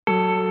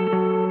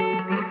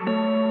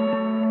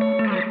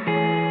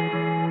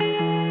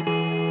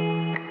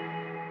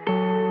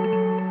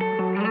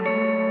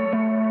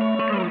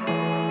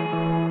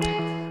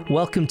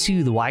Welcome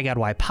to the Why God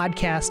Why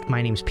podcast.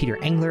 My name is Peter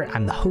Engler.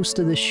 I'm the host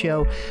of this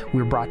show.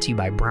 We're brought to you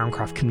by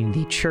Browncroft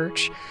Community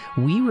Church.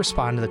 We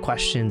respond to the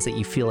questions that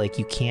you feel like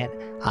you can't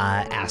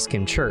ask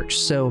in church.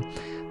 So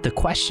the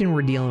question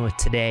we're dealing with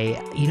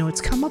today, it's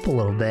come up a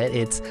little bit.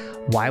 It's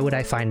why would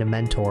I find a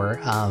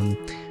mentor?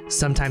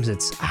 Sometimes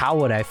it's how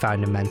would I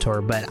find a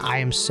mentor, but I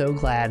am so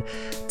glad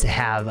to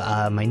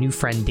have my new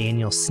friend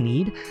Daniel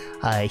Sneed.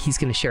 He's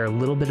going to share a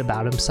little bit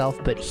about himself,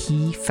 but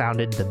he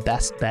founded the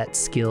Best Bet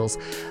Skills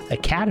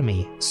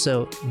Academy.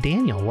 So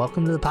Daniel,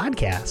 welcome to the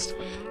podcast.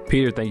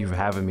 Peter, thank you for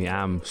having me.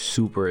 I'm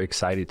super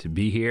excited to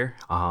be here.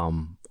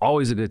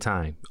 Always a good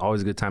time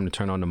to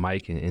turn on the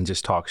mic and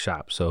just talk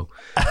shop. So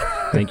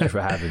thank you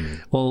for having me.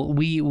 Well,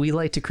 we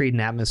like to create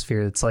an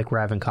atmosphere that's like we're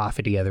having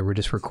coffee together. We're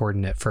just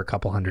recording it for a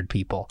couple hundred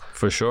people.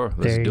 For sure.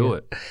 Let's do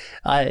it.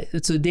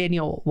 So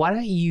Daniel, why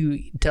don't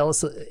you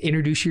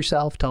introduce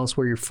yourself, tell us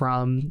where you're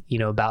from,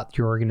 about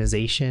your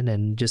organization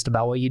and just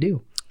about what you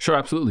do. Sure,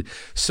 absolutely.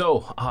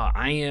 So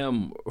I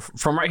am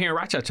from right here in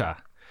Rochester.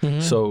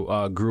 Mm-hmm.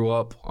 So grew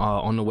up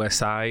on the west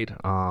side,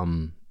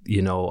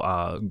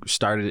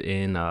 started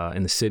in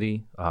the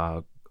city,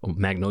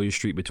 Magnolia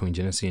Street between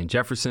Genesee and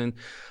Jefferson.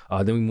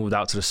 Then we moved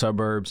out to the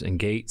suburbs and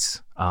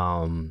Gates.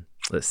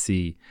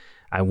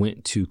 I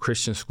went to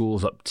Christian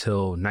schools up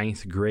till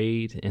 9th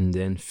grade and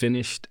then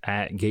finished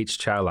at Gates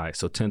Child Life.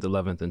 So 10th,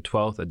 11th, and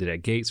 12th, I did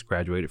at Gates,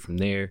 graduated from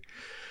there.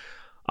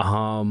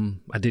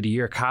 I did a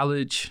year of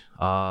college,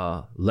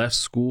 left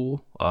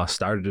school,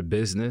 started a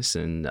business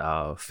and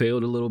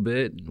failed a little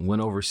bit,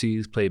 went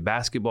overseas, played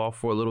basketball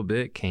for a little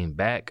bit, came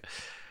back,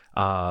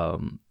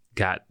 got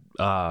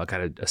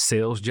a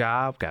sales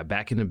job, got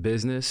back into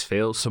business,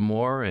 failed some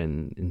more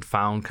and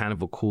found kind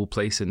of a cool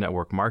place in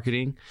network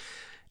marketing.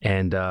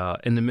 And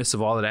in the midst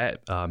of all of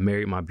that,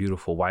 married my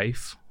beautiful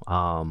wife.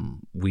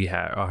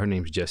 Her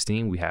name's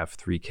Justine. We have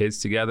 3 kids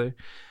together.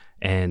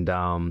 And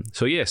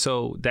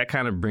so that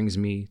kind of brings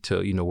me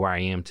to, where I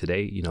am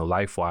today,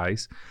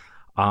 life-wise.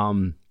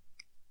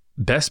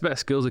 Best Bet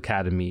Skills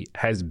Academy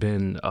has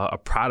been a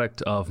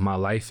product of my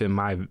life and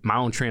my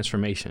own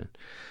transformation.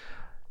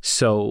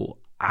 So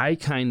I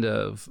kind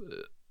of,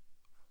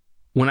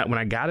 when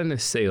I got into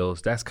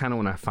sales, that's kind of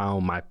when I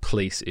found my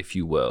place, if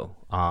you will,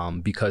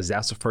 because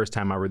that's the first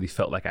time I really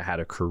felt like I had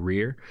a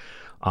career.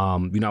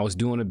 I was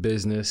doing a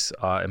business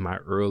in my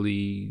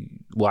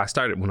I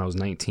started when I was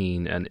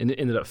 19 and it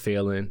ended up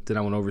failing. Then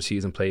I went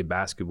overseas and played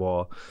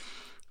basketball.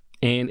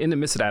 And in the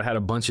midst of that, I had a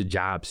bunch of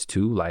jobs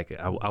too. Like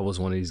I was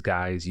one of these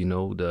guys,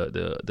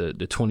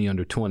 the 20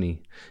 under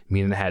 20,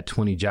 meaning I had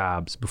 20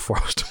 jobs before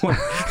I was 20.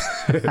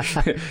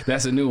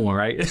 That's a new one,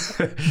 right?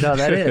 No,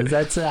 that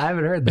is. I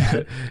haven't heard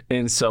that.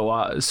 And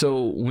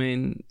so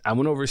when I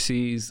went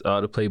overseas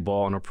to play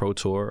ball on a pro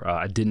tour,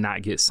 I did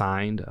not get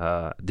signed.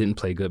 Didn't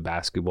play good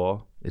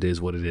basketball. It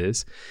is what it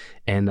is.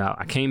 And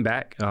I came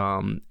back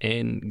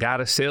and got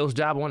a sales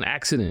job on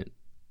accident.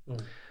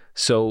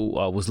 So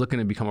I was looking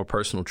to become a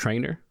personal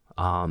trainer.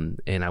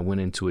 And I went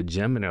into a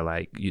gym and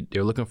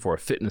they're looking for a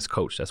fitness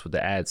coach. That's what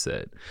the ad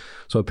said.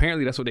 So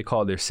apparently that's what they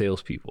call their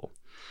salespeople.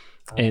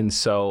 And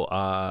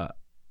so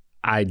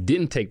I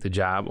didn't take the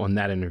job on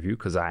that interview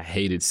because I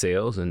hated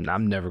sales and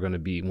I'm never going to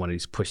be one of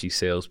these pushy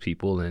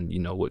salespeople and,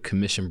 with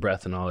commission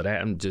breath and all of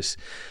that. I'm just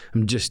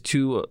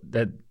too,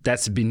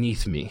 that's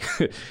beneath me.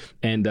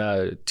 And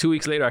 2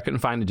 weeks later, I couldn't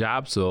find a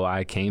job. So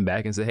I came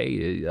back and said, hey,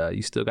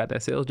 you still got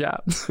that sales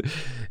job?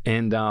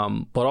 And,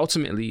 but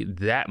ultimately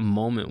that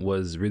moment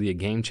was really a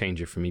game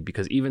changer for me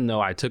because even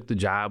though I took the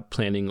job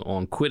planning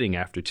on quitting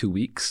after 2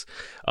 weeks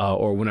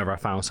or whenever I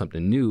found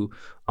something new,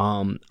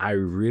 I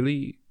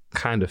really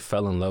kind of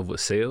fell in love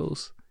with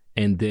sales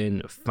and then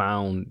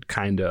found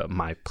kind of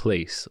my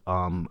place.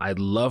 I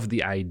love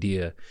the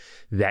idea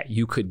that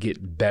you could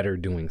get better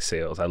doing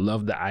sales. I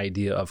love the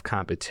idea of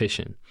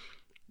competition.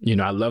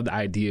 I love the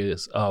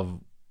ideas of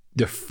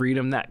the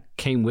freedom that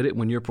came with it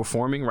when you're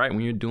performing, right?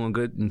 When you're doing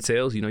good in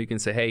sales, you can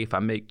say, hey, if I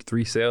make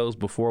 3 sales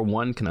before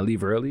 1, can I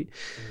leave early?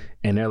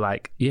 And they're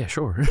like, yeah,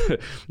 sure.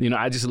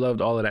 I just loved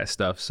all of that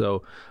stuff.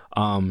 So,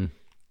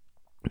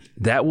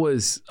 that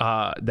was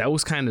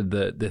kind of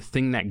the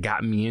thing that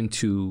got me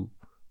into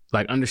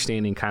like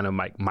understanding kind of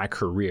my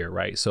career,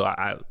 right? So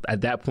I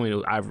at that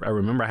point, I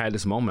remember I had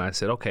this moment. I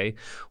said, okay,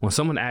 when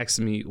someone asks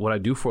me what I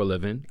do for a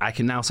living, I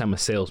can now say I'm a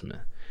salesman.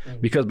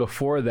 Because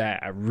before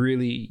that, I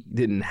really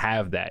didn't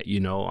have that,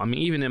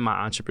 even in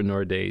my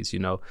entrepreneur days,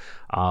 when I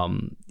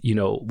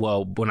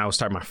was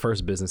starting my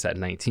first business at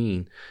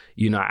 19,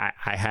 I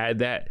had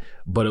that,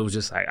 but it was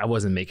just I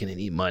wasn't making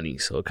any money.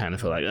 So it kind of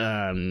felt like,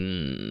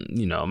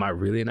 am I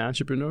really an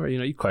entrepreneur?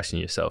 You question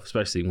yourself,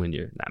 especially when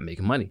you're not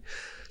making money.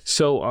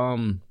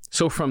 So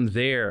from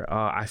there,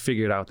 I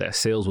figured out that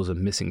sales was a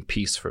missing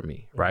piece for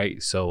me,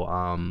 right? So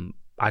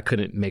I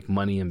couldn't make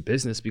money in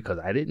business because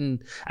I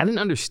didn't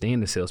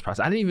understand the sales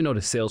process. I didn't even know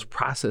the sales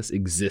process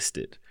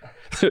existed.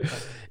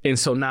 And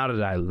so now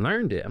that I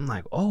learned it, I'm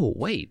like, oh,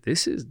 wait,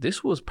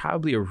 this was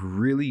probably a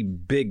really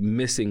big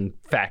missing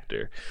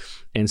factor.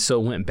 And so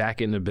went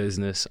back into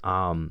business,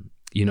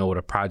 with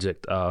a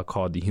project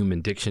called the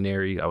Human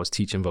Dictionary. I was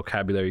teaching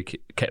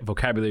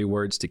vocabulary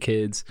words to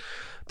kids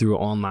through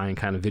an online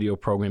kind of video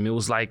program. It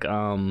was like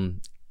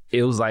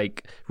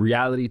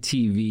reality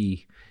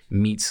TV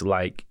meets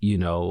like, I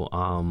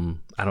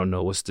don't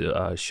know, what's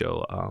the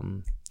show?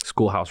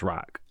 Schoolhouse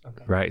Rock.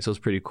 Okay. Right. So it's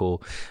pretty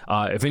cool.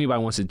 If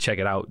anybody wants to check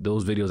it out,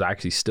 those videos are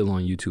actually still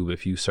on YouTube.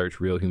 If you search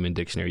Real Human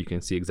Dictionary, you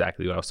can see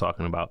exactly what I was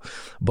talking about.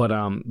 But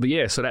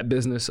yeah, so that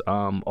business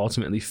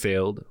ultimately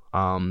failed.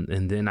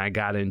 And then I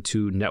got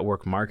into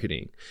network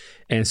marketing.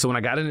 And so when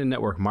I got into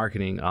network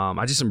marketing,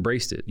 I just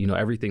embraced it,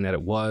 everything that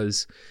it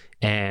was.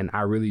 And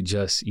I really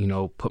just,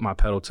 put my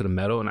pedal to the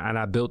metal, and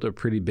I built a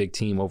pretty big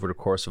team over the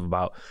course of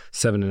about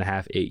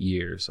 7.5, 8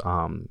 years.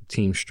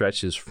 Team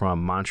stretches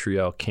from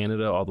Montreal,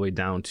 Canada, all the way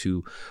down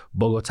to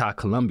Bogota,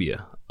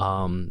 Colombia.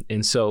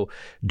 And so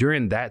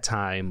during that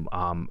time,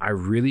 I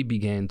really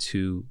began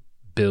to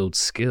build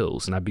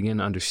skills, and I began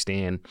to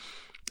understand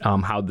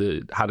how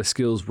the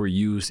skills were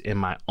used in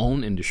my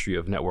own industry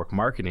of network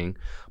marketing,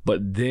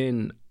 but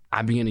then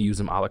I began to use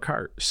them a la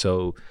carte.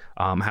 So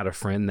I had a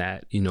friend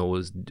that,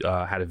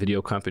 had a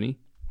video company.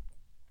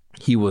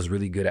 He was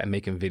really good at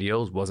making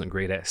videos, wasn't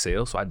great at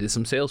sales. So I did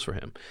some sales for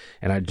him,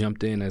 and I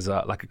jumped in as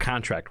a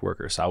contract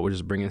worker. So I would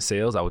just bring in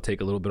sales. I would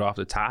take a little bit off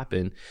the top,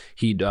 and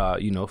he'd,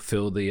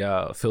 fill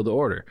the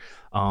order.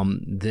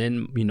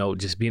 Then,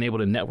 just being able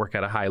to network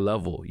at a high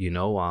level,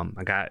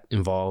 I got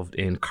involved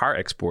in car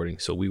exporting.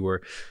 So we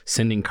were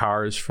sending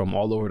cars from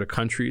all over the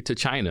country to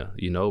China,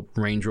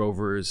 Range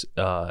Rovers,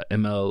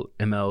 ML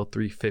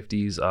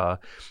 350s.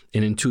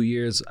 And in 2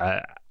 years,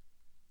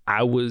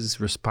 I was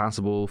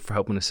responsible for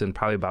helping to send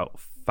probably about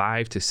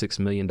 $5 to $6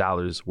 million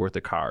worth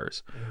of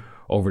cars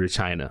over to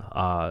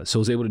China. So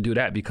I was able to do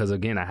that because,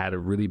 again, I had a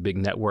really big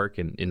network,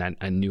 and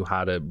I knew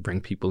how to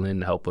bring people in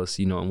to help us,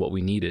 in what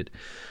we needed.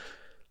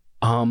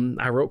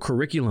 I wrote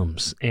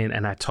curriculums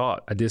and I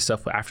taught. I did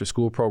stuff with after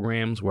school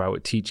programs where I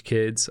would teach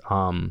kids.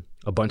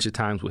 A bunch of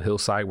times with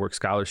Hillside Work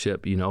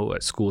Scholarship,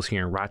 at schools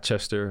here in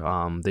Rochester.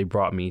 They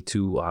brought me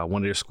to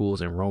one of their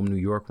schools in Rome, New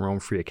York, Rome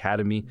Free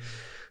Academy.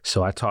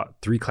 So I taught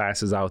 3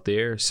 classes out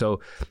there.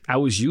 So I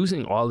was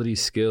using all of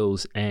these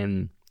skills.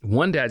 And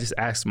one day I just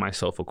asked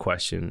myself a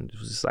question. It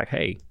was just like,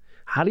 hey,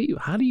 how do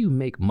you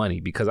make money?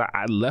 Because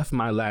I left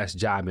my last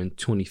job in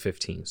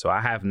 2015. So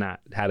I have not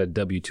had a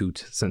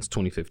W-2 since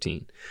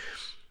 2015.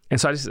 And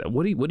so I just said,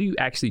 what do you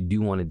actually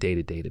do on a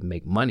day-to-day to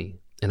make money?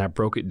 And I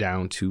broke it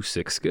down to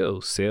 6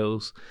 skills: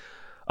 sales,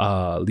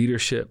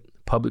 leadership,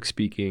 public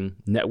speaking,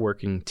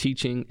 networking,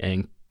 teaching,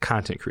 and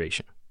content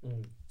creation.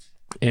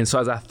 And so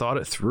as I thought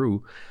it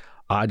through,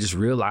 I just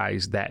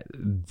realized that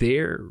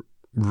there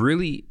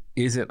really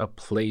isn't a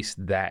place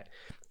that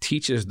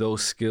teaches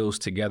those skills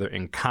together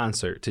in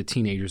concert to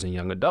teenagers and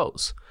young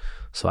adults.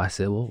 So I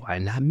said, well, why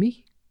not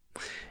me?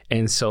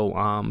 And so,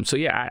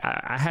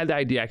 I had the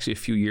idea actually a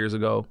few years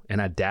ago,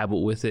 and I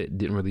dabbled with it,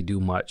 didn't really do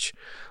much.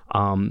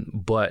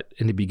 But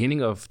in the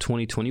beginning of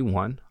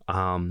 2021,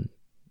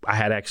 I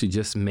had actually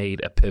just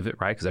made a pivot,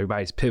 right? Because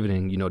everybody's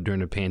pivoting, during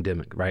the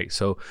pandemic, right?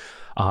 So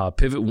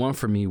pivot one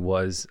for me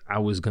was I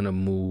was going to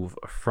move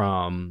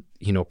from,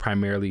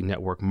 primarily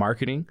network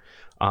marketing.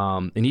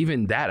 And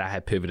even that I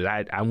had pivoted.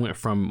 I went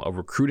from a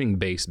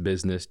recruiting-based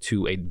business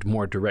to a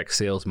more direct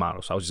sales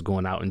model. So I was just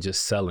going out and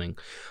just selling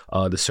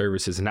the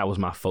services. And that was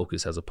my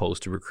focus as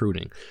opposed to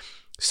recruiting.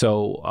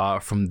 So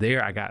from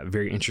there, I got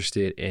very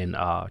interested in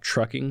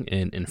trucking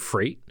and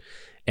freight.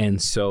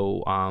 And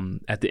so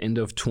at the end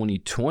of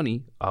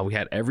 2020, we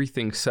had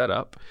everything set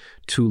up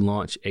to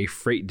launch a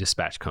freight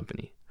dispatch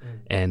company.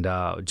 And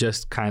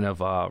just kind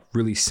of a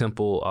really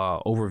simple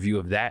overview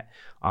of that.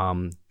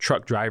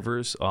 Truck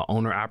drivers,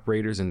 owner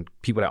operators, and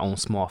people that own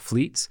small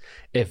fleets,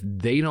 if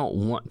they don't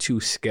want to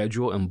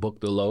schedule and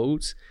book the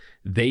loads,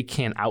 they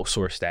can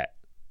outsource that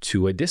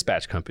to a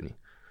dispatch company.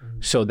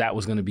 So that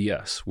was going to be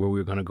us, where we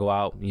were going to go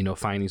out,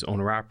 find these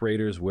owner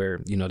operators where,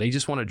 they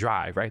just want to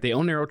drive, right? They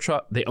own their own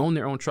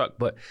truck,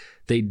 but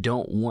they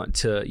don't want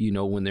to,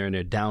 when they're in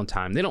their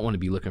downtime, they don't want to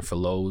be looking for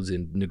loads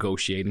and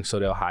negotiating. So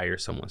they'll hire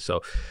someone.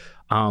 So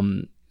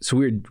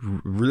we're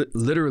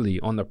literally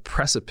on the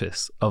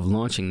precipice of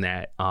launching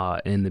that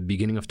in the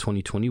beginning of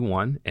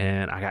 2021,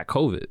 and I got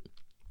COVID.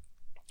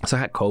 So I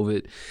had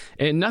COVID,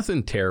 and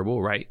nothing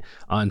terrible, right?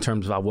 In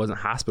terms of I wasn't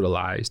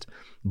hospitalized,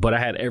 but I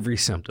had every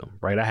symptom,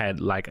 right? I had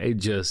it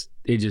just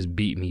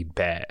beat me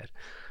bad.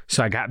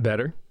 So I got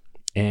better.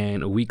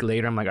 And a week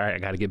later, I'm like, all right, I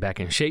got to get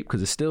back in shape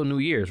because it's still New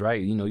Year's, right?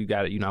 You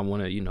got to, I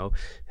want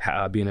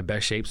to, be in the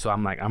best shape. So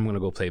I'm like, I'm going to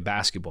go play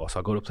basketball.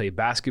 So I go to play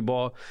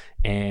basketball,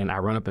 and I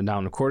run up and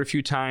down the court a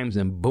few times,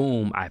 and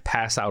boom, I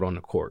pass out on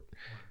the court.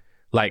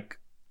 Like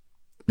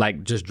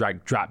just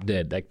drop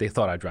dead. Like they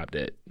thought I dropped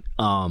dead.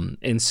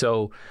 And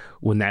so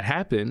when that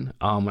happened,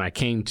 when I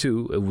came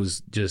to, it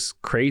was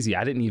just crazy.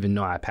 I didn't even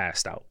know I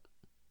passed out.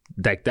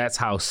 Like that's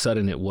how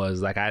sudden it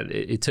was. Like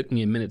it took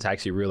me a minute to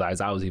actually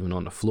realize I was even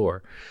on the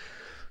floor.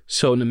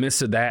 So in the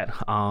midst of that,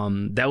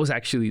 that was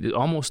actually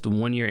almost the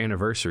 1 year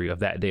anniversary of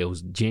that day. It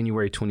was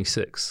January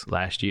 26th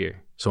last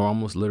year. So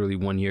almost literally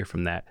 1 year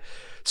from that.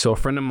 So a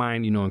friend of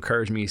mine,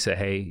 encouraged me. He said,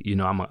 hey,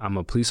 I'm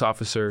a police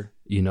officer,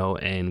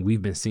 and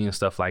we've been seeing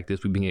stuff like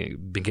this. We've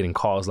been getting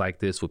calls like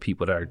this with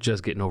people that are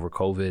just getting over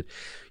COVID.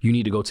 You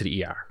need to go to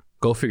the ER.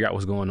 Go figure out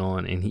what's going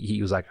on. And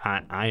he was like,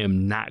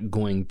 I'm not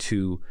going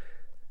to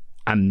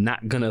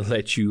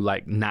let you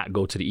not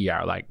go to the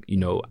ER.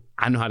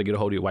 I know how to get a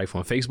hold of your wife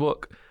on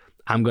Facebook.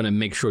 I'm going to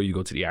make sure you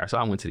go to the ER. So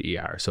I went to the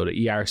ER. So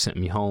the ER sent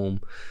me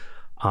home.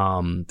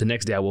 The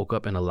next day I woke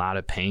up in a lot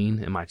of pain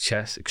in my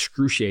chest,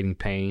 excruciating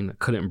pain. I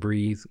couldn't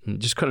breathe,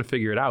 just couldn't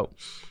figure it out.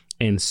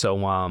 And so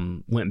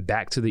went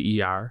back to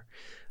the ER.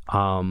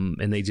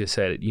 And they just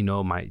said, it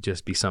might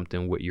just be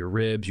something with your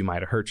ribs. You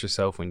might have hurt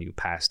yourself when you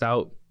passed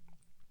out.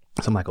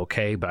 So I'm like,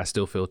 okay, but I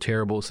still feel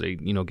terrible. So they,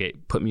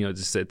 put me on,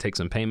 just said, take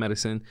some pain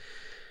medicine.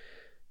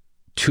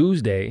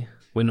 That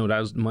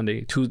was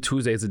Monday.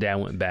 Tuesday is the day I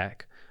went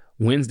back.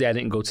 Wednesday, I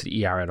didn't go to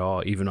the ER at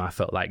all, even though I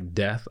felt like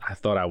death. I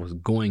thought I was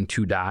going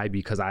to die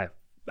because I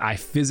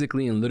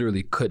physically and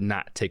literally could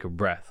not take a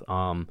breath.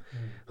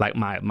 Like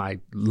my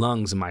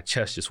lungs and my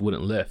chest just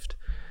wouldn't lift.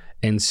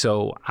 And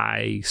so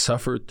I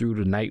suffered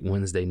through the night,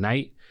 Wednesday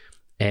night.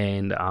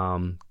 And, I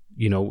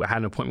had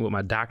an appointment with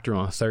my doctor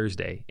on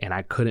Thursday, and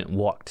I couldn't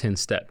walk 10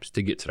 steps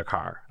to get to the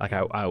car. Like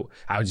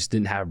I just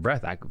didn't have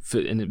breath.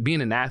 And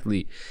being an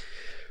athlete,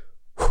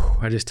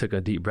 I just took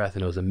a deep breath,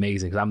 and it was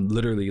amazing because I'm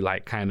literally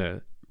kind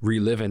of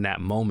reliving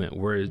that moment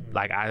where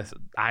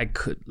I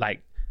could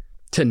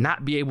to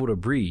not be able to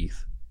breathe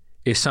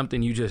is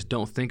something you just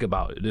don't think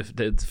about.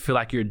 To feel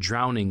like you're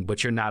drowning,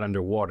 but you're not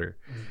underwater.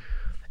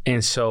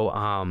 And so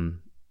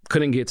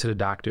couldn't get to the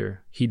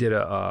doctor. He did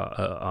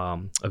a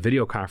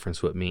video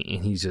conference with me,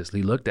 and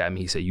he looked at me.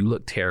 He said, you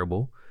look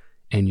terrible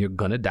and you're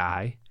gonna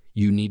die.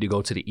 You need to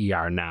go to the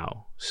ER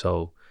now.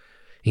 So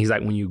he's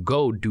like, when you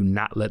go, do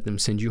not let them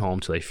send you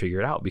home till they figure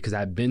it out, because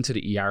I've been to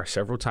the ER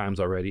several times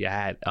already. I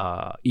had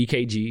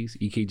EKGs.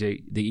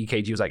 The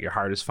EKG was like, your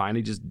heart is fine.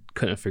 They just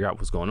couldn't figure out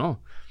what's going on.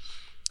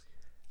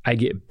 I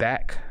get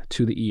back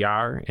to the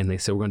ER, and they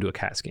said, we're going to do a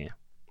CAT scan.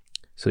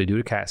 So they do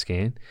the CAT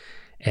scan.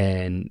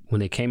 And when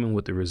they came in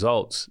with the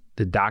results,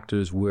 the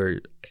doctors were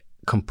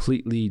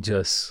completely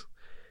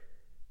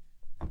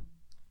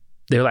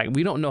they're like,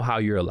 we don't know how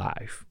you're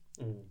alive.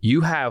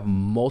 You have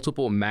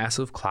multiple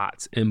massive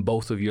clots in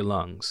both of your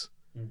lungs.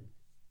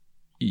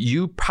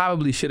 You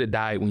probably should have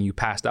died when you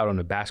passed out on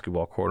the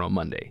basketball court on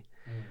Monday.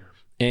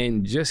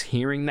 And just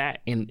hearing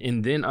that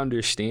and then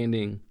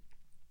understanding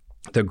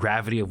the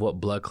gravity of what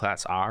blood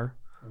clots are,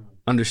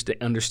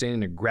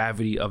 understanding the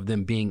gravity of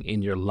them being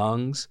in your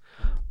lungs,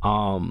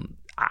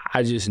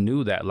 I just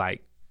knew that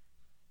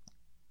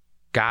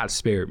God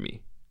spared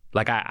me.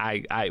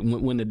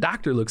 When the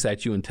doctor looks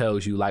at you and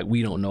tells you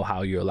we don't know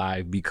how you're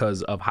alive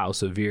because of how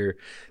severe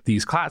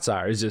these clots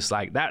are, it's just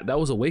that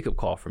was a wake up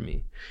call for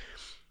me.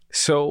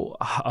 So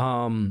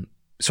I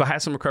had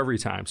some recovery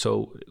time.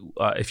 So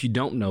if you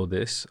don't know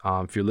this,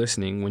 if you're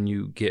listening, when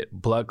you get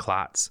blood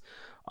clots,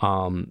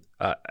 and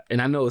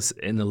I know it's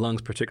in the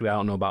lungs particularly, I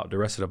don't know about the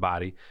rest of the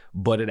body,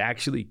 but it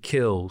actually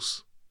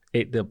kills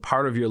the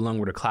part of your lung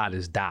where the clot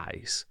is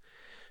dies.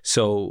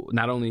 So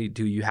not only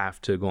do you have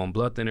to go on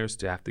blood thinners,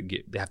 they have to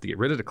get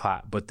rid of the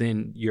clot, but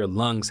then your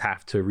lungs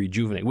have to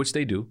rejuvenate, which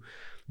they do.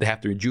 They have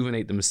to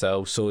rejuvenate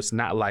themselves. So it's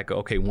not like,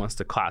 okay, once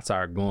the clots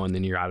are gone,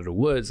 then you're out of the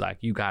woods.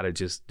 You gotta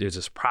there's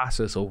this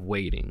process of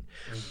waiting.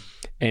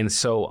 And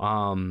so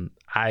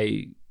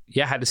I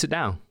had to sit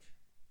down.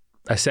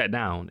 I sat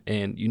down,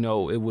 and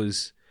it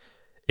was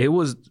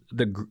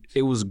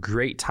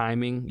great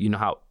timing.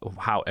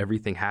 How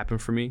everything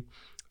happened for me.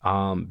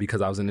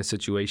 Because I was in a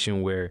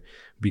situation where,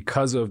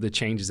 because of the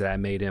changes that I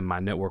made in my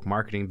network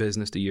marketing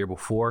business the year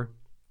before,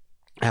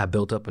 I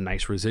built up a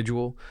nice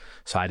residual.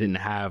 So I didn't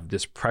have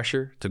this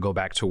pressure to go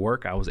back to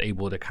work. I was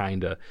able to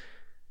kind of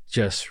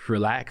just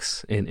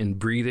relax and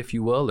breathe, if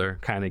you will, or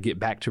kind of get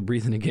back to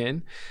breathing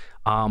again.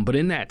 But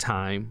in that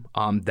time,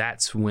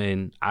 that's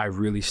when I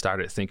really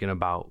started thinking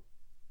about,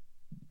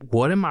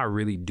 what am I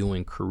really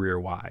doing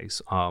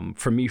career-wise?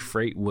 For me,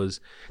 freight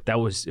was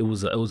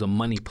a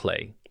money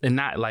play, and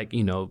not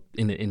in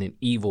an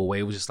evil way.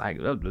 It was just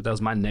that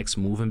was my next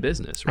move in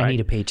business. Right? I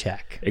need a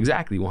paycheck.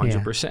 Exactly,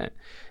 100%.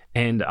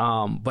 And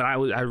but I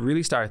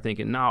really started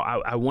thinking, no,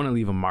 I want to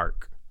leave a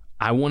mark.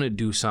 I want to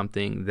do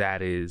something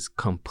that is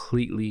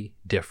completely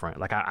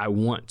different. I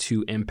want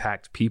to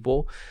impact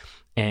people,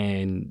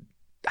 and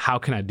how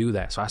can I do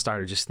that? So I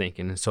started just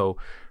thinking. And so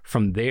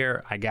from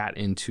there, I got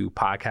into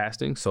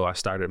podcasting. So I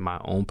started my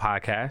own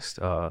podcast,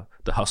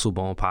 the Hustle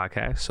Bone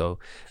podcast. So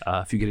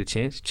if you get a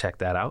chance, check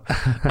that out.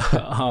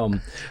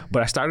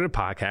 But I started a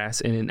podcast.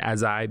 And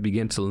as I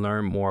began to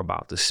learn more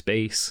about the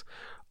space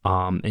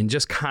and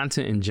just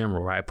content in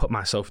general, right, I put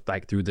myself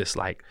through this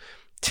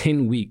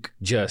 10-week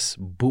just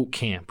boot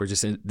camp, or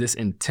just this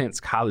intense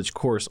college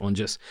course on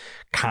just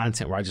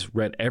content, where I just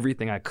read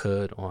everything I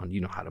could on,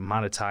 how to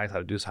monetize, how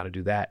to do this, how to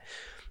do that.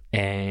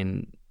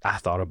 And I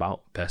thought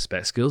about Best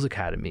Bet Skills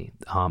Academy.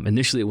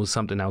 Initially, it was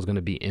something that was going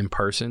to be in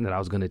person, that I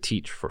was going to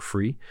teach for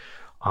free,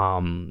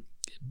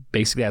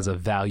 basically as a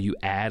value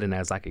add and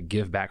as like a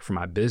give back for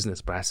my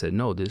business. But I said,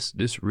 no, this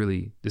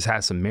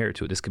has some merit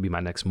to it. This could be my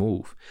next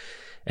move.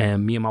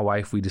 And me and my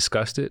wife, we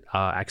discussed it,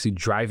 actually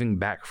driving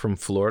back from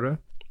Florida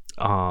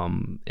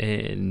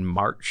in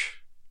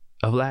March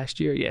of last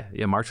year.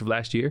 Yeah, March of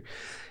last year.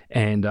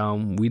 And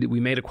we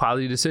made a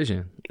quality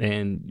decision.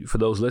 And for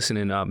those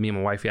listening, me and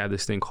my wife, we have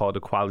this thing called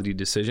a quality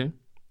decision,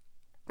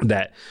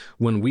 that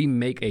when we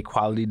make a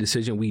quality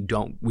decision, we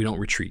don't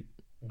retreat.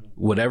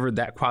 Whatever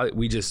that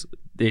quality,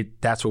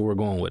 that's where we're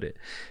going with it.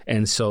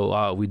 And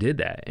so we did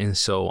that. And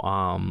so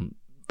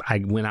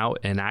I went out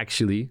and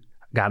actually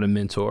got a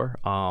mentor,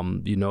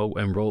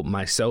 enrolled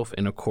myself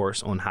in a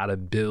course on how to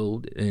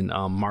build and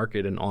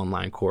market an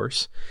online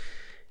course.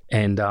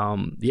 And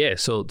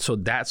so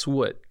that's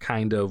what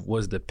kind of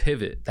was the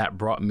pivot that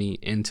brought me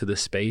into the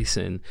space.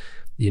 And,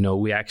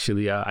 we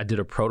actually, I did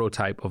a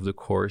prototype of the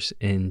course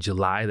in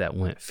July that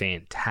went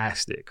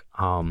fantastic,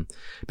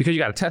 because you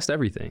got to test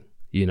everything.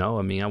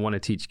 I want to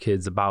teach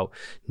kids about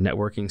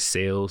networking,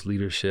 sales,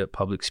 leadership,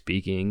 public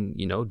speaking.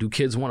 Do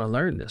kids want to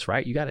learn this,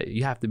 right?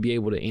 You have to be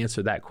able to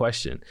answer that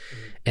question.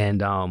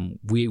 Mm-hmm. And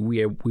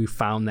we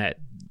found that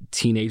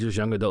teenagers,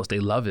 young adults, they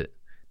love it.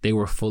 They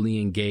were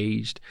fully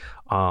engaged.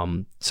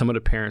 Some of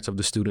the parents of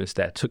the students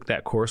that took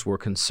that course were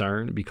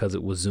concerned because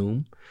it was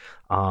Zoom.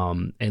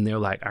 And they're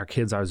like, our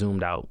kids are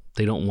Zoomed out.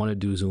 They don't want to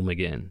do Zoom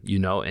again,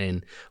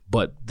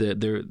 but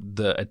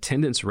the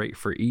attendance rate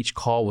for each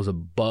call was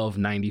above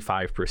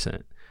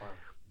 95%. Wow.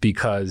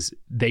 Because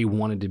they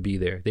wanted to be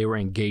there. They were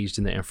engaged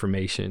in the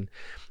information.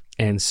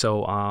 And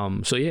so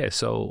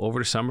over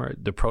the summer,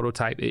 the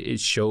prototype,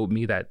 it showed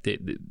me that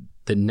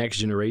the next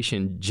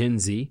generation, Gen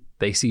Z,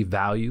 they see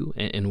value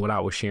in what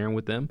I was sharing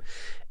with them.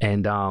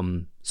 And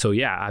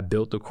I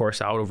built the course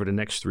out over the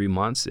next 3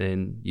 months,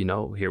 and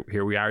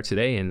here we are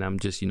today, and I'm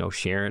just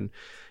sharing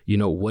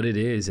what it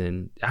is.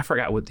 And I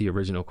forgot what the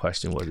original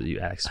question was that you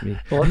asked me.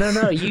 Well,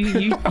 no,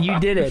 you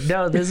did it.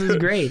 No, this is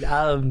great.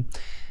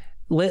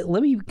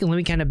 Let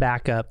me kind of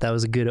back up. That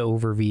was a good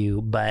overview,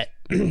 but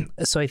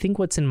so I think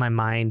what's in my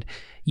mind,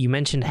 you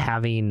mentioned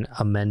having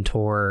a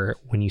mentor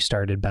when you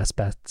started Best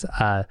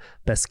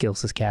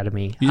Skills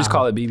Academy. You just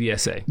call it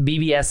BBSA.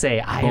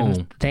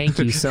 BBSA. Thank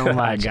you so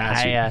much.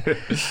 I got you.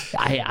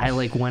 I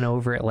went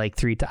over it like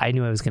 3 times. I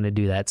knew I was going to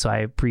do that, so I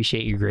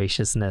appreciate your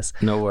graciousness.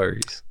 No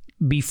worries.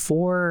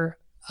 Before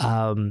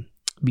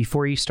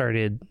you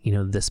started,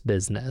 this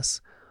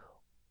business,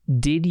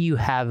 did you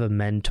have a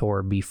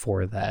mentor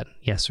before that?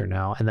 Yes or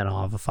no? And then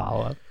I'll have a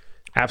follow-up.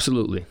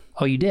 Absolutely.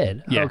 Oh, you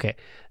did? Yeah. Okay.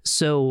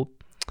 So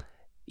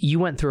you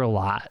went through a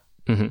lot.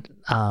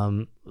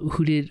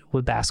 Mm-hmm.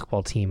 What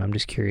basketball team, I'm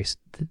just curious,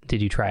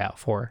 did you try out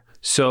for?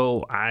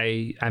 So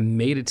I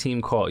made a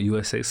team called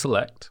USA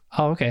Select.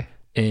 Oh, okay.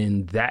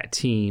 And that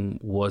team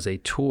was a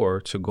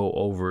tour to go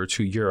over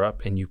to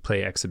Europe, and you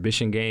play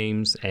exhibition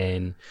games,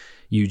 and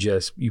you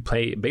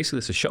play, basically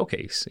it's a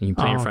showcase, and you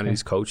play in front of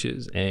these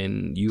coaches,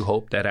 and you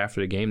hope that after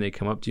the game they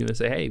come up to you and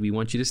say, hey, we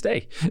want you to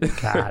stay.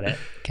 Got it.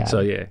 So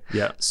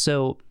yeah.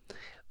 So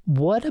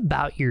what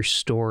about your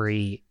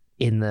story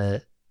in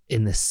the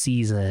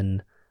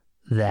season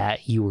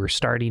that you were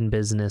starting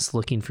business,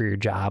 looking for your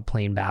job,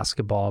 playing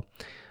basketball?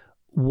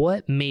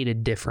 What made a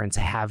difference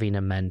having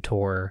a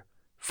mentor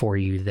for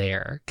you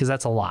there? Because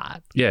that's a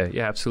lot. Yeah,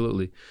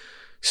 absolutely.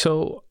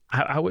 So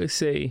I would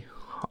say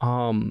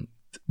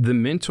the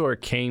mentor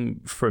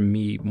came from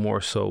me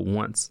more so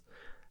once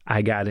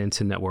I got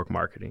into network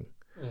marketing.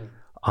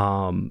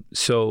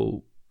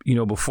 So,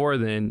 before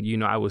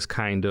then, I was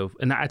kind of,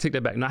 and I take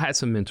that back. And I had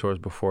some mentors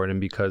before then,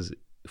 because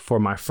for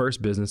my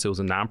first business, it was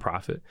a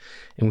nonprofit,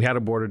 and we had a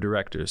board of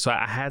directors. So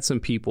I had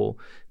some people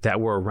that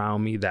were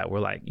around me that were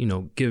like,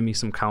 giving me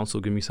some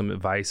counsel, giving me some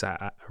advice.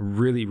 A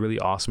really, really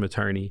awesome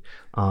attorney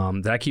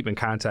that I keep in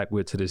contact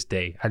with to this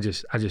day. I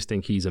just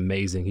think he's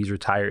amazing. He's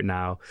retired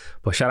now,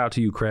 but shout out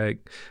to you, Craig.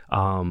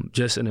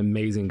 Just an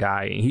amazing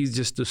guy. And he's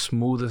just the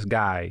smoothest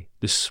guy.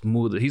 He's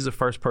the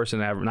first person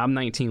that ever, and I'm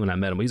 19 when I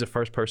met him. He's the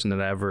first person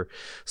that I ever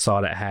saw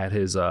that had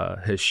his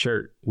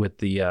shirt with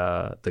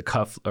the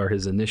cuff or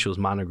his initials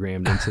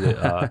monogrammed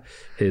into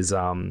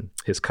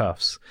his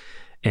cuffs.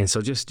 And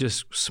so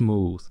just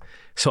smooth.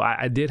 So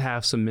I did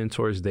have some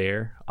mentors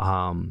there.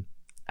 I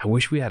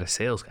wish we had a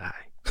sales guy.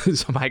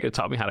 Somebody could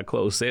taught me how to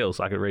close sales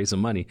so I could raise some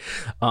money.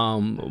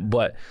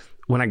 But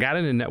when I got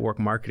into network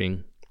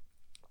marketing,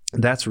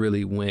 that's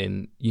really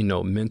when,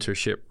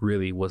 mentorship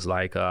really was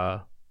like,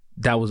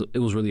 it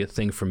was really a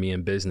thing for me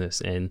in business.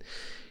 And,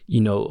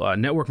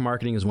 network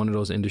marketing is one of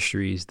those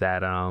industries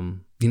that,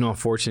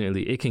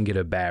 unfortunately, it can get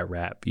a bad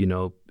rap.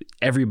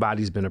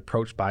 Everybody's been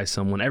approached by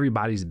someone.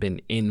 Everybody's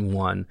been in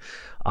one.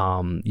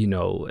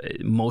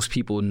 Most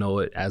people know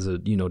it as a,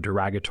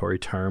 derogatory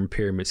term,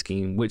 pyramid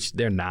scheme, which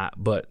they're not,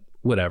 but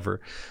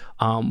whatever.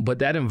 But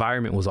that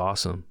environment was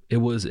awesome. It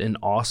was an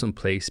awesome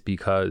place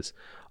because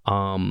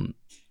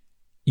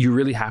you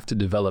really have to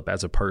develop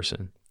as a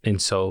person. And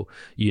so,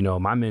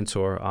 my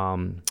mentor,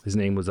 his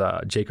name was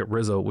Jacob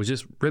Rizzo, was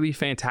just really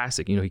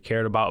fantastic. He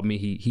cared about me.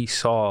 He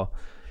saw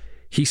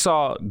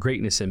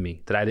greatness in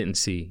me that I didn't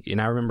see. And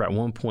I remember at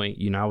one point,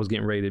 I was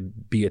getting ready to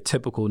be a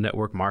typical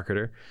network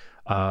marketer.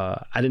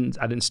 I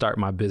didn't start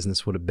my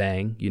business with a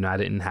bang. I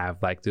didn't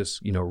have like this,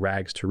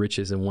 rags to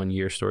riches in 1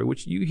 year story,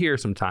 which you hear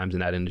sometimes in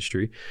that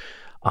industry.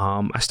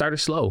 I started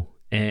slow,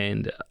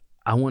 and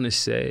I want to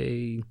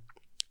say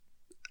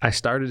I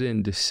started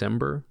in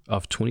December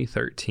of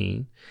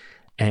 2013,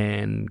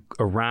 and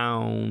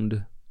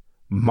around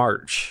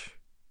March,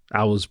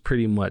 I was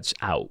pretty much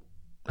out.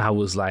 I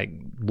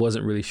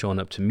wasn't really showing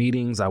up to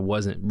meetings. I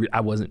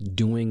wasn't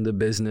doing the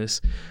business.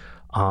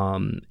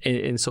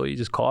 And so he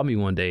just called me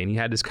one day, and he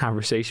had this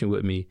conversation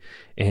with me,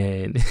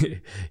 and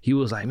he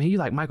was like, "Man, you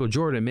like Michael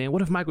Jordan, man.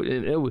 What if Michael,"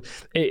 and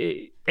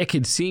it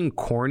could seem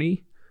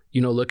corny,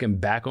 looking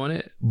back on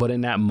it. But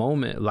in that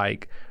moment,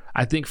 like,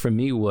 I think for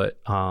me, what,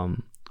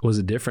 was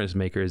a difference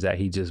maker is that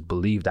he just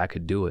believed I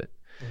could do it.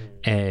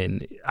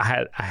 And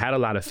I had a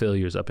lot of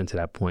failures up until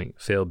that point.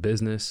 Failed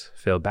business,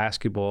 failed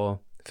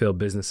basketball, failed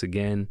business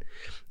again,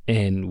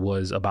 and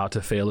was about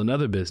to fail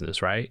another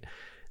business, right?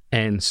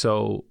 And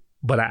so,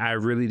 but I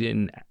really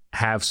didn't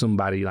have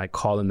somebody like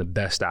calling the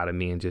best out of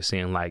me and just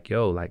saying like,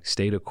 yo, like,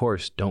 stay the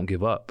course, don't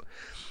give up.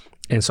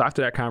 And so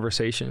after that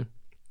conversation,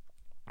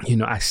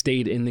 I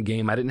stayed in the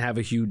game. I didn't have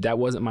that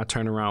wasn't my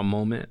turnaround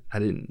moment. I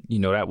didn't,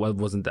 that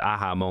wasn't the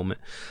aha moment.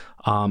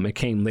 It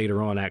came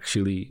later on,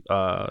 actually,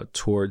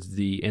 towards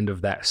the end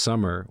of that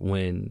summer,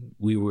 when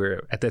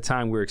at that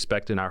time we were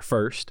expecting our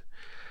first,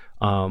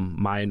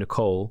 Maya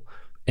Nicole.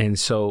 And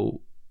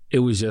so it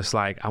was just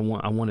like, I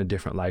want a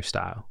different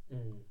lifestyle.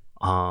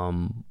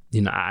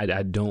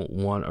 I don't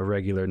want a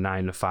regular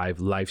 9-to-5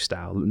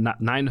 lifestyle.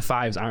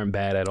 9-to-5s aren't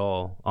bad at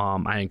all.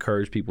 I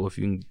encourage people, if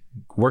you can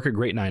work a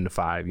great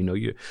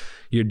 9-to-5,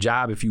 your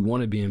job, if you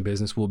want to be in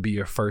business, will be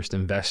your first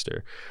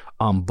investor.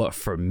 But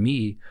for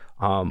me,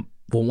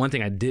 one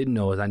thing I did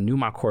know is I knew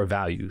my core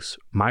values.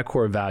 My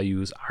core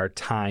values are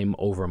time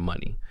over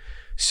money.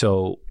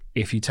 So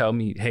if you tell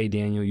me, hey,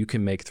 Daniel, you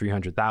can make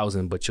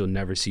 $300,000, but you'll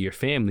never see your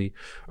family,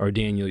 or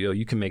Daniel,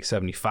 you can make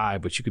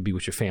 75, but you could be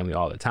with your family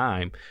all the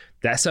time,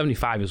 that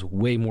 75 is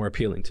way more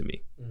appealing to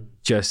me.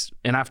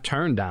 And I've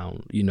turned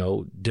down,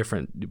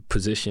 different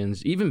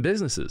positions, even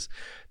businesses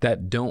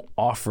that don't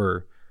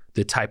offer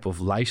the type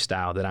of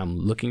lifestyle that I'm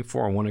looking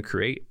for and want to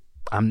create.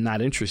 I'm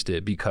not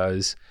interested,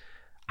 because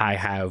I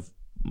have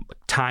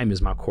time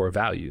is my core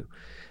value.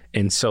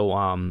 And so,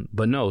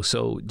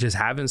 so just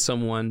having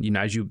someone,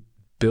 as you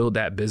build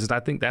that business, I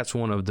think that's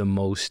one of the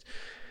most,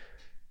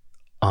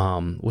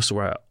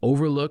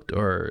 overlooked,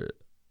 or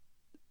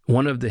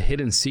one of the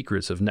hidden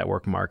secrets of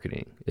network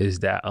marketing, is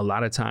that a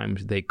lot of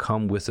times they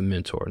come with a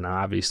mentor. Now,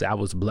 obviously, I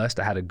was blessed.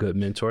 I had a good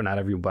mentor. Not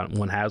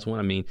everyone has one.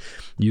 I mean,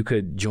 you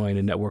could join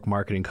a network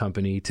marketing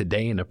company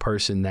today, and the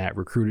person that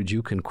recruited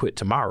you can quit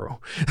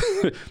tomorrow.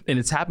 And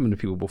it's happened to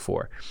people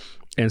before.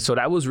 And so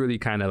that was really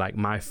kind of like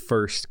my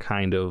first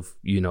kind of,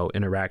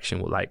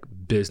 interaction with like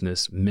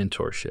business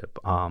mentorship.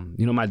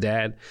 My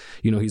dad,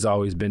 he's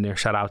always been there.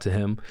 Shout out to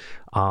him.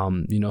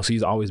 So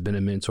he's always been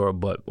a mentor,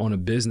 but on a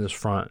business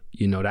front,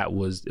 it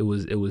was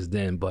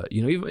then. But,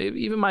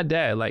 even my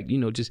dad, like,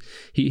 just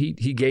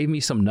he gave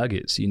me some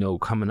nuggets,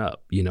 coming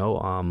up,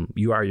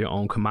 you are your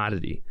own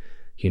commodity.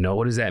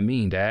 What does that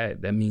mean,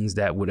 Dad? That means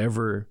that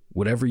whatever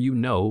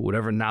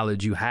whatever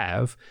knowledge you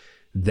have,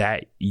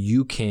 that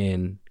you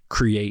can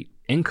create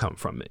income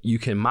from it. You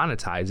can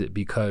monetize it,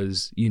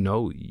 because you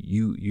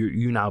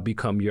now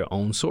become your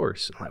own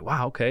source. I'm like,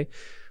 wow, okay.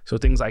 So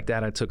things like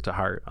that I took to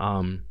heart.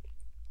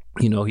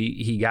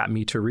 He got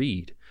me to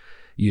read,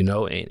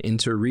 and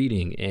into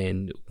reading.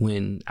 And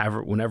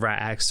whenever I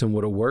asked him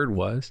what a word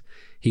was,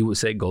 he would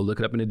say, go look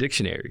it up in a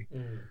dictionary.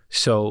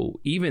 So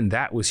even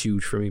that was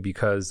huge for me,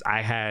 because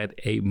I had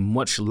a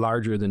much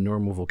larger than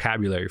normal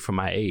vocabulary for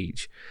my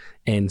age.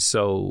 And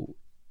so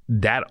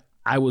that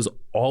I was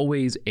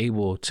always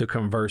able to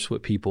converse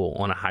with people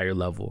on a higher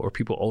level, or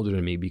people older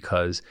than me,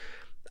 because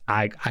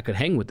I could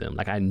hang with them.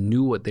 Like, I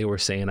knew what they were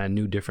saying. I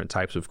knew different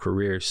types of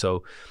careers.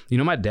 So,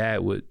 my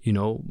dad would be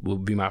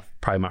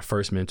probably my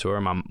first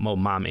mentor, my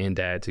mom and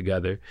dad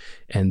together.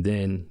 And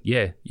then,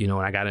 when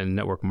I got into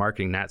network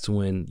marketing, that's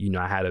when,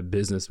 I had a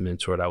business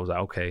mentor that was like,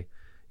 okay,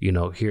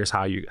 here's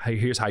how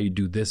you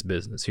do this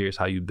business. Here's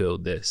how you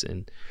build this.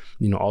 And,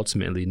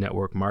 ultimately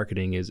network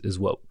marketing is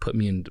what put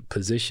me in the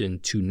position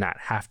to not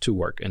have to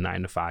work a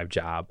 9-to-5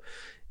 job.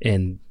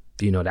 And,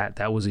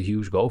 that was a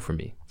huge goal for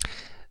me.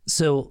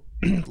 So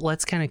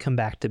let's kind of come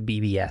back to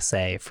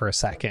BBSA for a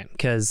second,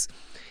 because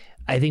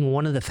I think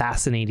one of the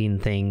fascinating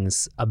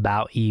things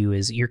about you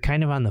is you're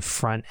kind of on the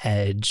front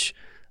edge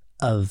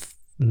of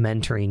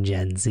mentoring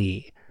Gen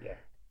Z. Yeah.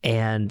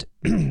 And,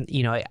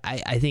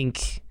 I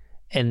think,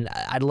 and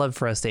I'd love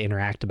for us to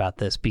interact about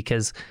this,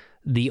 because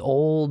the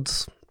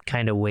old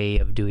kind of way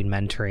of doing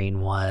mentoring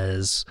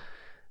was,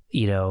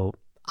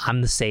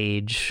 I'm the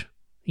sage,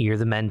 you're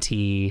the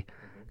mentee,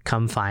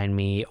 come find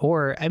me.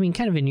 Or, I mean,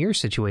 kind of in your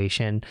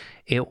situation,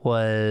 it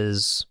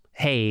was,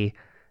 hey,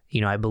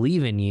 I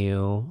believe in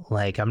you.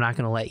 Like, I'm not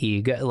going to let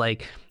you go.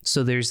 Like,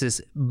 so there's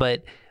this,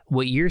 but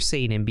what you're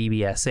saying in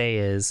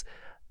BBSA is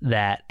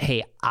that,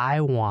 hey,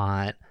 I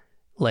want,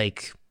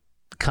 like,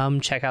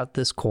 come check out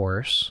this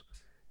course.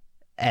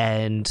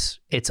 And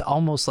it's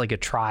almost like a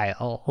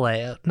trial,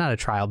 like not a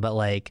trial, but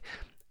like,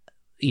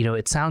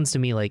 it sounds to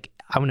me like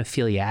I want to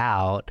feel you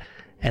out.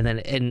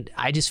 And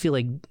I just feel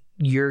like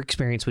your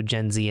experience with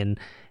Gen Z and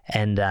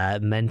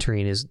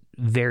mentoring is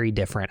very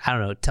different. I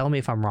don't know. Tell me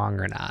if I'm wrong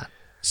or not.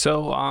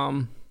 So,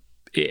 I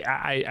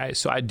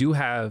do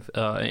have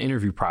an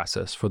interview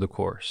process for the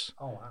course.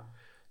 Oh, wow.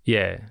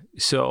 Yeah.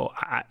 So,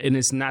 and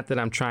it's not that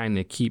I'm trying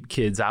to keep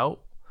kids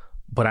out,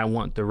 but I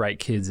want the right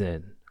kids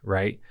in,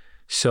 right?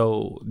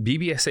 So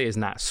BBSA is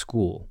not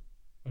school.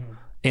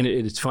 And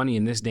it's funny,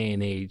 in this day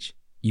and age,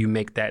 you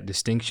make that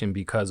distinction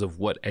because of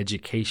what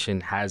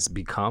education has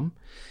become,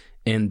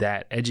 and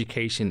that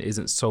education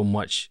isn't so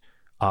much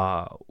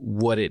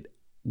what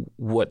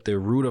the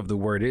root of the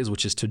word is,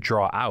 which is to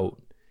draw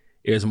out,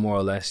 is more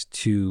or less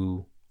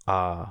to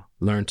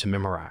learn to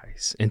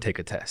memorize and take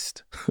a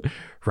test,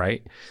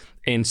 right?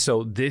 And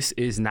so this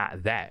is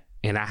not that.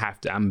 And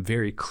I'm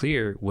very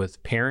clear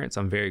with parents.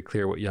 I'm very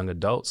clear with young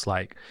adults.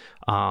 Like,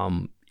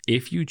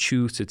 if you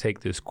choose to take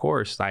this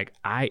course, like,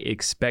 I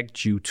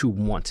expect you to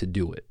want to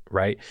do it,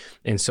 right?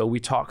 And so we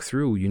talk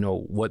through,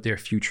 what their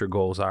future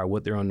goals are,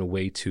 what they're on the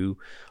way to.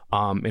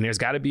 And there's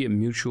got to be a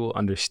mutual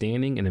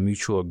understanding and a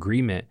mutual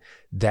agreement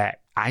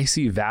that I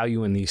see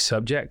value in these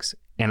subjects,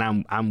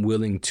 and I'm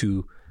willing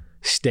to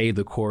stay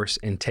the course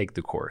and take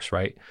the course,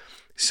 right?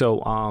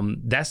 So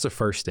that's the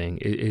first thing,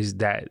 is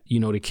that,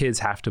 the kids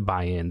have to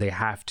buy in. They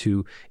have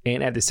to.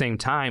 And at the same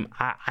time,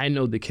 I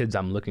know the kids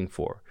I'm looking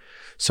for.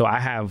 So I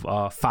have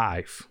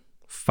five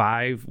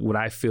what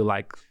I feel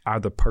like are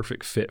the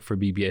perfect fit for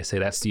BBSA.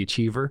 That's the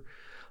achiever.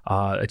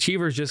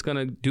 Achiever is just going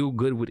to do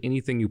good with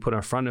anything you put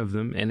in front of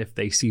them. And if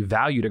they see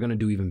value, they're going to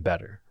do even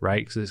better,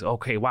 right? Because it's,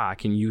 okay, wow, I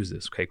can use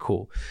this. Okay,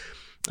 cool.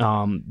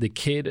 The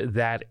kid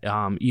that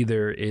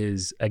either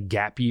is a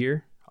gap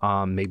year,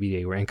 maybe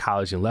they were in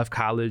college and left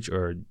college,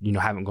 or,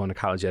 haven't gone to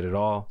college yet at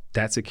all.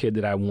 That's a kid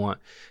that I want,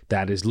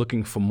 that is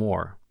looking for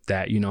more,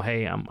 that,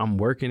 hey, I'm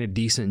working a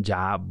decent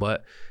job,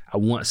 but I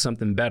want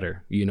something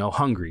better,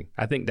 hungry.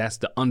 I think that's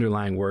the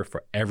underlying word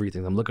for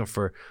everything. I'm looking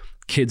for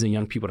kids and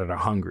young people that are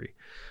hungry.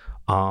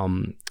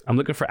 I'm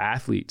looking for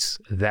athletes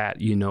that,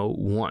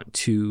 want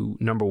to,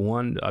 number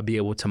one, be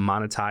able to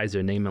monetize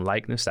their name and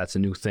likeness. That's a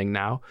new thing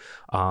now.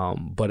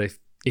 But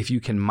if you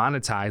can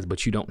monetize,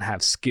 but you don't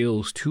have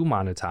skills to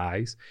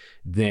monetize,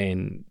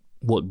 then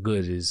what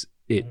good is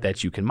it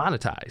that you can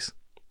monetize?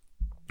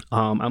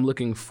 I'm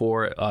looking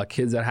for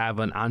kids that have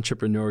an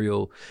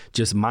entrepreneurial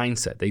just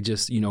mindset. They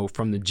just,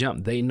 from the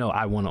jump, they know,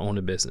 I want to own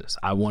a business.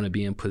 I want to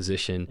be in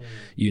position,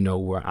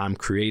 where I'm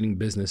creating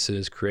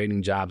businesses,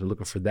 creating jobs. I'm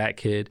looking for that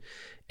kid.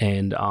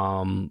 And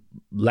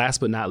last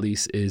but not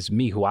least is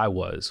me, who I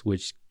was,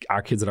 which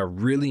are kids that are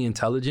really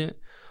intelligent,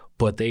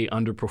 but they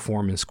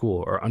underperform in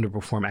school or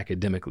underperform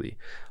academically,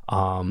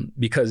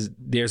 because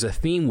there's a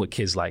theme with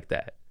kids like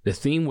that. The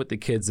theme with the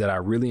kids that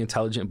are really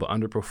intelligent but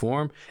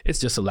underperform, it's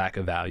just a lack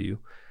of value.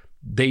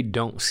 They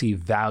don't see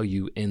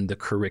value in the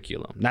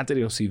curriculum. Not that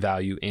they don't see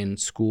value in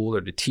school or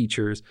the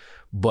teachers,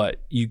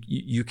 but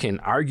you can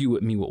argue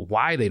with me with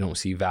why they don't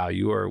see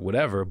value or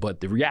whatever.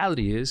 But the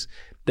reality is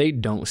they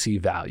don't see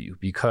value,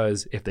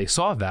 because if they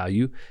saw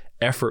value,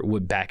 effort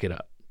would back it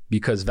up,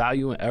 because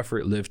value and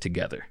effort live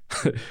together,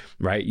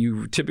 right?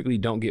 You typically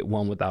don't get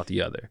one without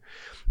the other.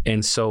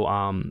 And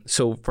so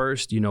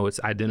first, it's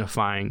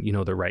identifying,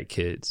 the right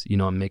kids,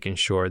 and making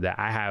sure that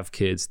I have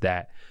kids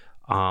that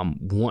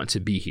want to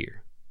be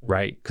here,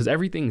 right? Because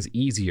everything's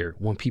easier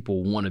when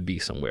people want to be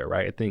somewhere,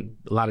 right? I think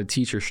a lot of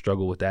teachers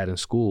struggle with that in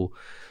school,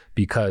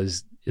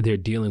 because they're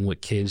dealing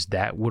with kids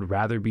that would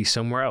rather be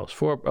somewhere else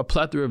for a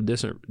plethora of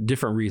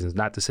different reasons.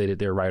 Not to say that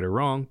they're right or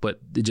wrong,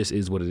 but it just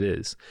is what it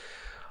is.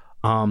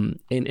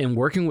 And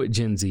working with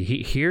Gen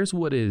Z, here's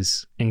what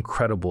is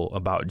incredible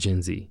about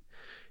Gen Z.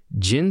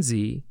 Gen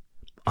Z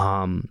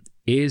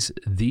is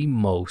the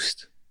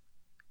most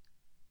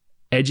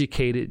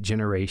educated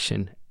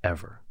generation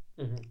ever,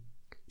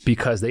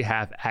 because they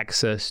have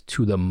access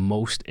to the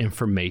most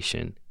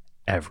information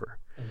ever.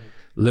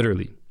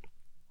 Literally,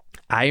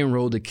 I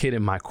enrolled a kid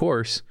in my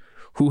course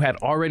who had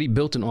already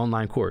built an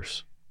online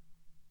course.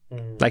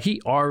 Like, he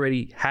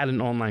already had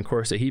an online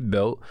course that he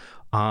built.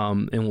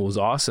 And what was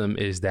awesome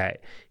is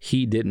that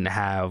he didn't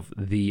have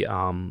he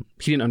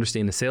didn't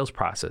understand the sales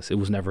process. It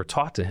was never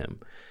taught to him.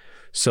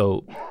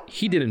 So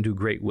he didn't do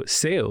great with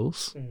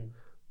sales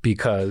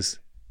because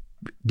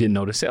didn't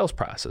know the sales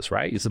process,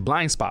 right? It's a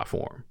blind spot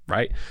for him,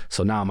 right?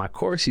 So now in my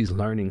course, he's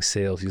learning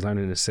sales. He's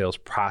learning the sales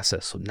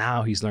process. So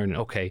now he's learning,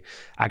 okay,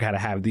 I got to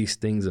have these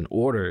things in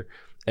order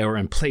or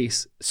in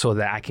place so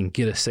that I can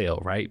get a sale,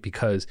 right?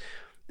 Because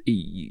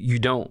you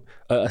don't,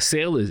 a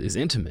sale is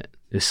intimate.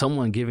 It's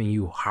someone giving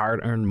you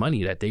hard-earned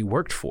money that they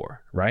worked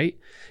for, right?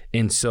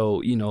 And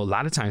so, a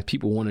lot of times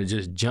people want to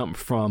just jump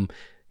from,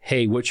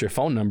 hey, what's your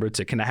phone number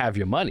to can I have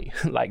your money?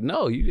 Like,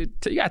 no, you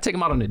got to take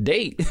them out on a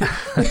date.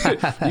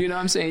 You know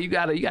what I'm saying? You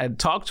got to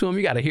talk to them.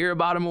 You got to hear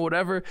about them or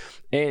whatever.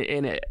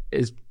 And it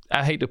is,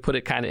 I hate to put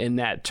it kind of in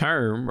that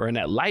term or in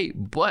that light,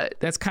 but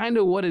that's kind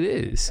of what it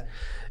is.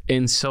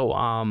 And so,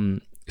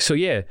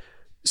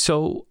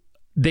 so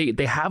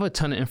they have a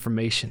ton of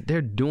information.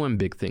 They're doing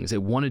big things. They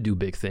want to do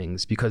big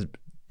things because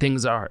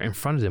things are in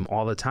front of them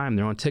all the time.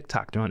 They're on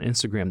TikTok, they're on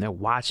Instagram, they're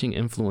watching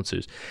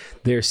influencers.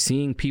 They're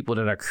seeing people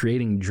that are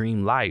creating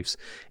dream lives.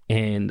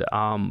 And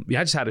I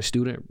just had a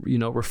student,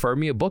 refer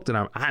me a book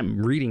that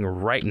I'm reading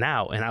right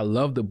now. And I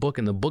love the book.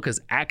 And the book is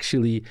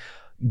actually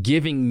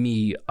giving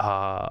me,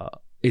 what's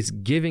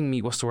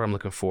the word I'm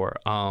looking for?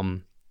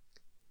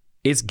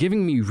 It's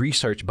giving me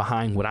research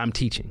behind what I'm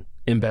teaching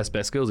in Best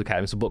Skills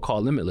Academy. It's a book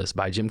called Limitless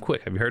by Jim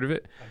Quick. Have you heard of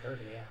it? I've heard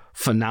of it, yeah.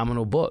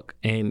 Phenomenal book.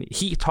 And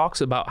he talks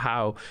about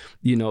how,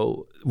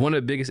 one of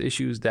the biggest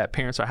issues that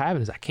parents are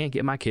having is I can't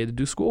get my kid to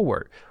do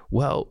schoolwork.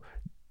 Well,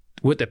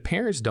 what the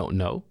parents don't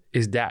know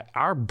is that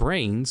our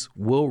brains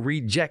will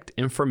reject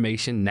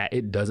information that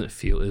it doesn't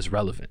feel is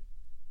relevant.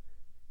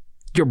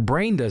 Your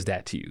brain does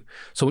that to you.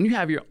 So when you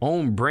have your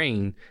own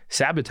brain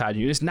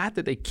sabotaging you, it's not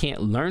that they can't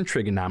learn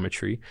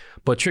trigonometry,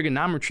 but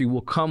trigonometry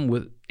will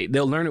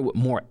they'll learn it with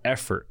more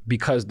effort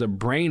because the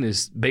brain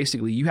is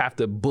basically, you have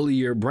to bully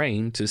your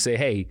brain to say,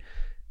 hey,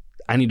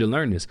 I need to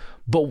learn this.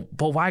 But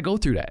why go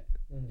through that?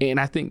 Mm-hmm. And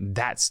I think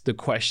that's the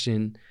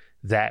question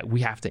that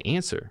we have to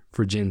answer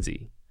for Gen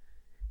Z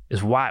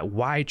is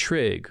why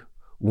trig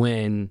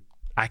when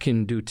I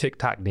can do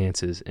TikTok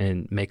dances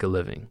and make a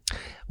living?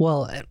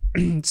 Well,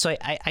 so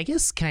I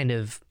guess kind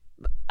of,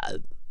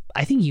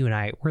 I think you and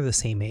I, we're the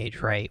same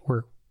age, right?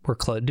 We're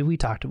close. We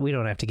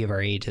don't have to give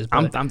our ages.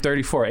 But I'm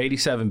 34,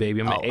 87, baby.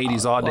 I'm in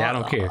 80s all day. I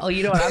don't care. Oh,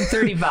 you know what? I'm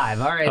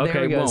 35. All right, okay,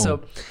 there we go.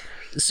 Boom.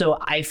 So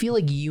I feel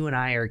like you and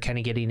I are kind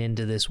of getting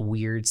into this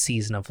weird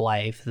season of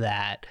life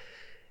that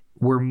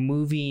we're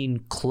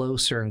moving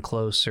closer and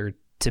closer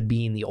to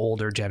being the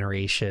older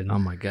generation. Oh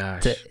my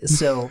gosh.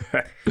 So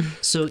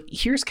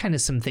here's kind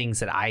of some things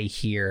that I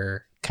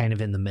hear kind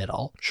of in the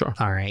middle. Sure.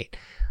 All right.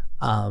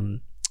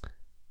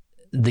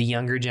 The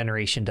younger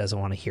generation doesn't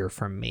want to hear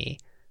from me.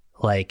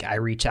 Like I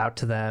reach out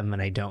to them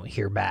and I don't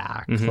hear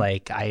back. Mm-hmm.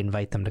 Like I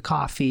invite them to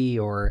coffee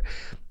or,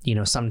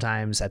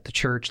 sometimes at the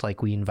church,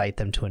 like we invite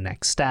them to a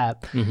next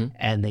step mm-hmm.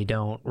 and they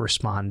don't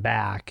respond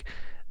back.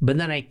 But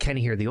then I kind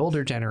of hear the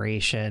older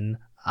generation,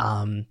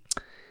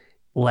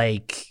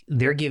 like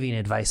they're giving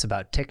advice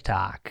about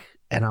TikTok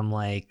and I'm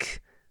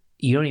like,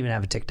 you don't even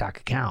have a TikTok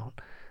account.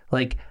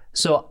 Like,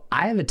 so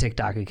I have a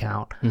TikTok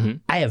account. Mm-hmm.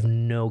 I have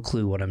no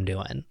clue what I'm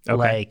doing.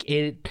 Okay.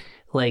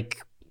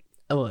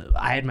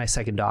 I had my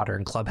second daughter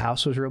and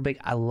Clubhouse was real big.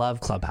 I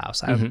love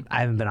Clubhouse. Mm-hmm.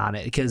 I haven't been on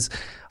it because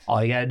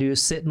all you got to do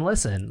is sit and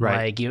listen.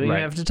 Right. Like you don't even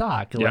have to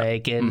talk. Yep.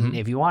 Like, and mm-hmm.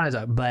 if you want to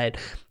talk, but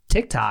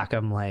TikTok,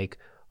 I'm like,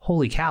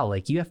 holy cow.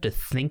 Like you have to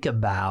think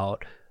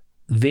about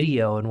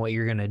video and what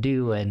you're going to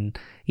do. And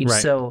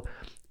right. so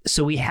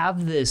we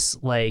have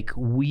this like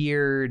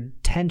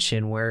weird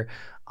tension where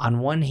on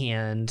one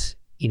hand,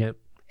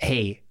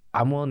 hey,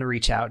 I'm willing to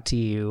reach out to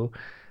you.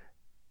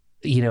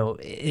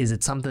 Is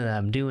it something that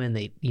I'm doing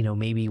that,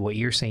 maybe what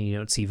you're saying, you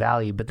don't see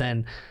value, but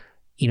then,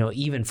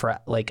 even for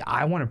like,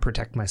 I want to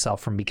protect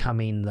myself from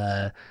becoming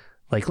let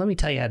me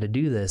tell you how to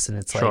do this. And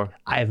it's sure. like,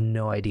 I have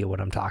no idea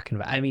what I'm talking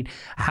about. I mean,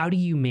 how do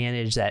you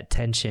manage that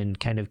tension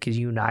kind of, cause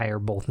you and I are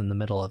both in the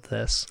middle of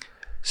this?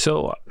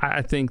 So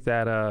I think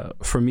that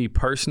for me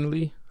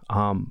personally,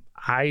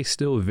 I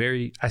still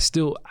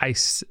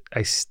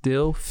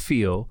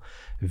feel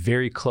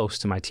very close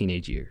to my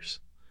teenage years.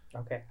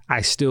 Okay.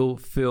 I still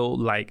feel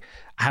like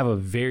I have a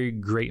very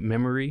great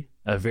memory,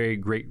 a very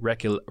great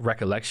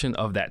recollection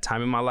of that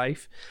time in my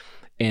life.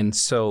 And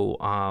so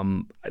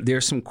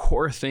there's some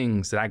core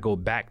things that I go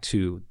back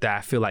to that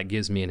I feel like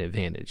gives me an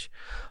advantage.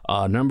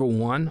 Number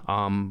one,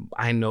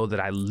 I know that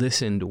I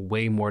listened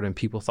way more than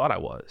people thought I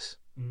was.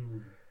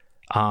 Mm.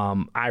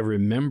 I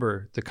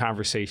remember the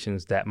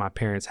conversations that my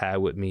parents had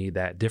with me,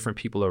 that different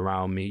people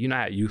around me,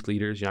 I had youth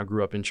leaders, I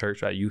grew up in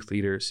church, I had youth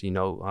leaders,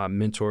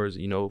 mentors,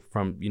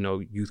 from,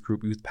 youth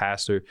group, youth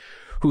pastor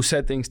who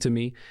said things to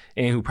me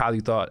and who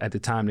probably thought at the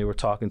time they were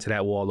talking to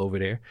that wall over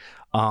there.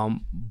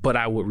 But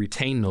I would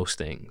retain those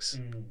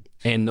things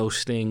and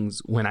those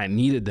things when I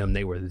needed them,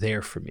 they were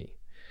there for me.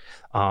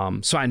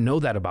 So I know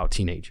that about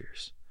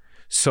teenagers.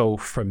 So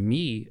for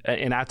me,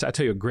 and I'll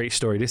tell you a great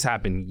story. This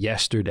happened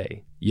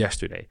yesterday.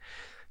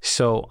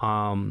 So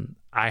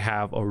I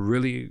have a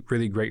really,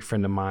 really great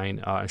friend of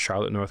mine in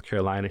Charlotte, North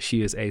Carolina.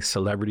 She is a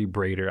celebrity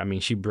braider. I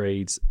mean, she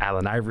braids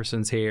Allen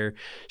Iverson's hair.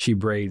 She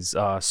braids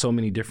so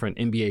many different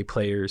NBA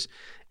players.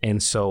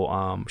 And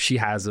so she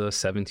has a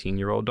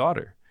 17-year-old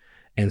daughter.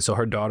 And so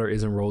her daughter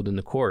is enrolled in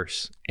the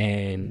course.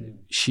 And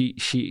she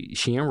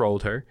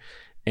enrolled her.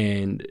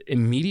 And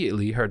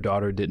immediately her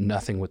daughter did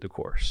nothing with the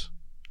course.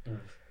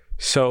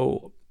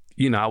 So,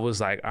 I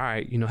was like, all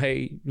right,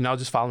 hey, I'll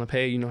just follow up.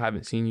 Hey, I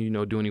haven't seen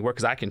you, do any work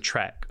because I can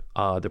track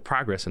the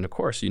progress in the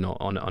course,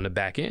 on the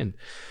back end.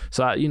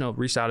 So I,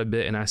 reached out a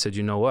bit and I said,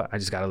 you know what? I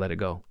just got to let it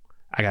go.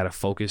 I got to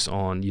focus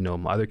on,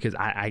 my other kids.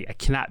 I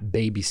cannot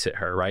babysit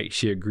her, right?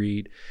 She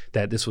agreed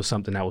that this was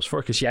something that was for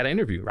her because she had an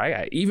interview,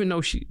 right? Even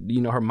though she,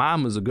 her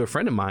mom was a good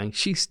friend of mine,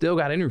 she still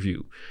got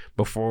interviewed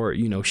before,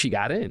 she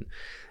got in.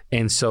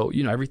 And so,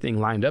 everything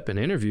lined up in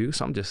the interview.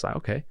 So I'm just like,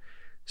 okay.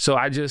 So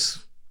I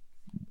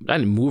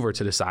didn't move her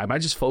to the side, but I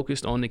just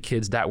focused on the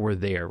kids that were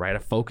there, right? I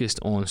focused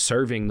on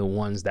serving the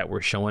ones that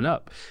were showing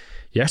up.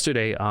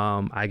 Yesterday,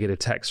 I get a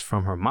text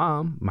from her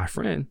mom, my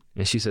friend,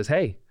 and she says,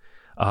 hey,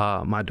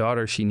 my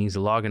daughter, she needs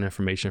the login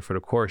information for the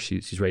course.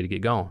 She's ready to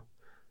get going.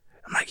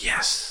 I'm like,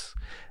 yes,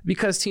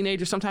 because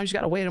teenagers, sometimes you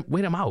got to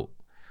wait them out.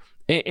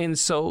 And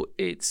so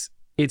it's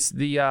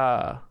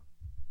the,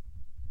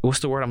 what's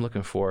the word I'm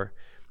looking for?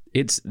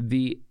 It's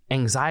the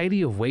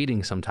anxiety of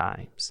waiting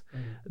sometimes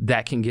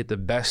that can get the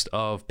best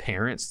of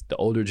parents, the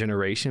older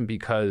generation,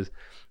 because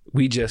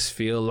we just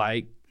feel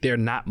like they're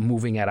not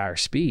moving at our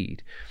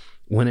speed.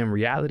 When in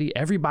reality,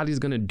 everybody's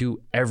going to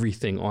do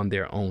everything on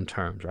their own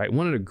terms, right?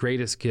 One of the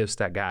greatest gifts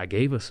that God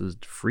gave us is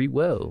free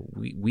will.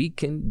 We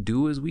can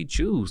do as we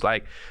choose.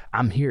 Like,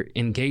 I'm here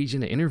engaged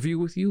in an interview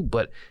with you,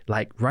 but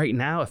like right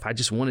now, if I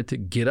just wanted to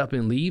get up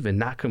and leave and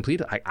not complete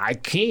it, I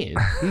can.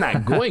 I'm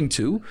not going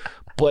to,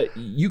 but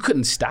you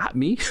couldn't stop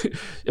me.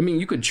 I mean,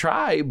 you could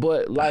try,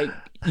 but like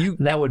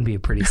that wouldn't be a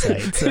pretty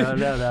sight. So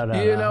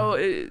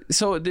no.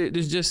 So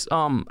there's just,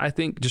 I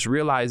think just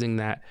realizing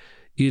that,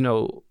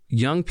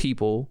 young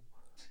people,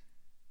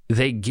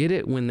 they get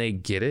it when they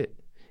get it,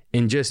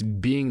 and just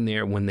being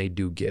there when they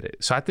do get it.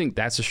 So I think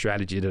that's a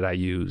strategy that I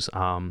use.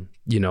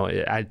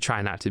 I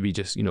try not to be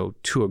just,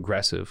 too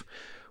aggressive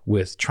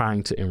with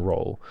trying to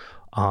enroll,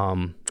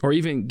 or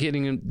even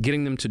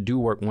getting them to do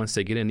work once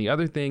they get in. The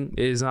other thing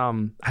is,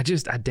 I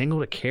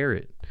dangle a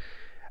carrot.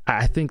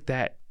 I think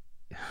that,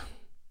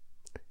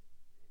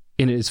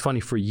 and it's funny,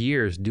 for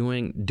years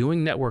doing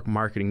network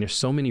marketing, there's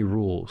so many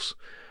rules.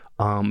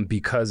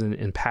 Because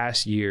in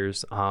past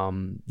years,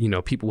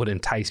 people would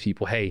entice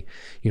people. Hey,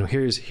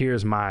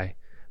 here's my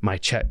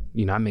check.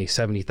 I made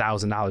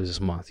 $70,000 this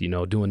month.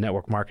 Doing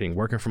network marketing,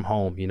 working from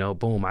home.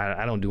 Boom.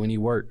 I don't do any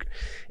work,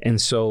 and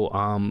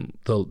so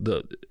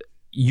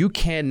you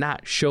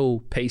cannot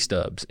show pay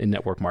stubs in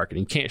network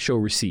marketing. You can't show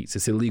receipts.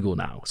 It's illegal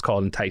now. It's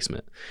called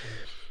enticement.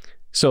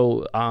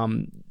 So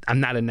I'm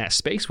not in that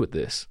space with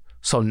this.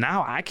 So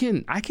now I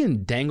can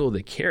dangle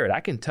the carrot.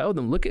 I can tell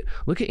them, look at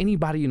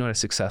anybody that's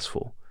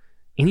successful.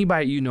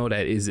 Anybody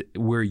that is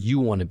where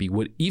you want to be,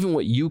 what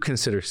you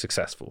consider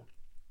successful.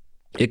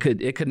 It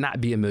could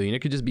not be $1 million. It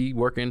could just be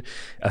working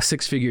a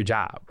 6-figure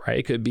job, right?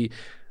 It could be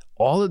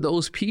all of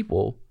those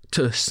people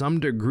to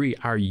some degree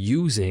are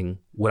using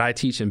what I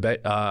teach in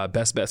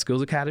Best Bet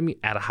Skills Academy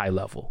at a high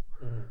level.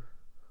 Mm-hmm.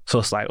 So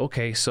it's like,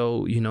 okay,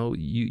 so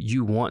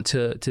you want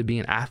to be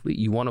an athlete,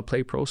 you want to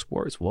play pro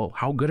sports. Well,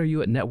 how good are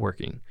you at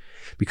networking?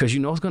 Because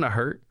what's going to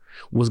hurt.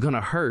 What's going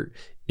to hurt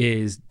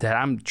is that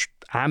I'm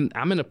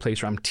in a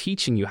place where I'm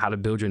teaching you how to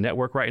build your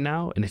network right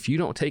now. And if you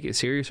don't take it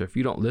serious, or if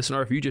you don't listen,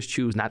 or if you just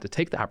choose not to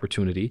take the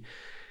opportunity,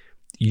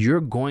 you're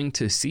going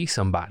to see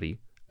somebody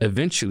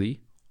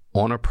eventually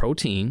on a pro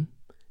team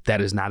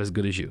that is not as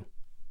good as you.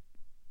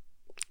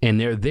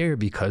 And they're there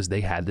because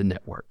they had the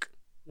network.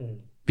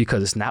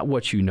 Because it's not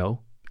what you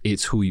know,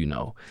 it's who you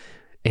know.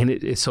 And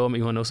it's so,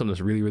 you want to know something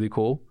that's really, really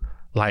cool?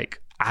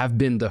 Like, I've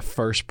been the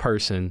first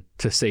person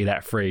to say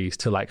that phrase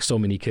to like so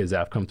many kids that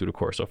have come through the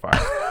course so far.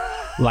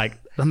 Like,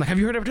 I'm like, have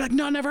you heard of it? They're like,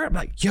 no, I never heard. I'm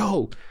like,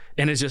 yo.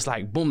 And it's just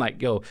like, boom,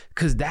 like, yo,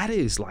 because that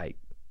is like,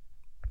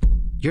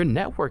 your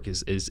network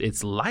is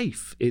it's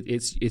life.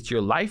 It's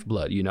your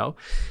lifeblood,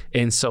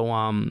 And so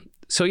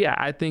yeah,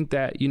 I think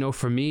that,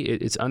 for me,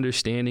 it's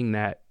understanding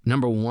that,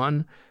 number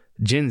one,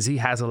 Gen Z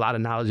has a lot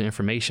of knowledge and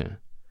information.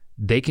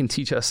 They can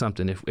teach us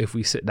something if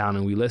we sit down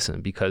and we listen,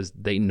 because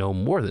they know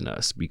more than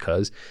us,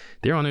 because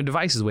they're on their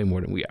devices way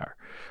more than we are.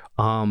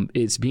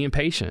 It's being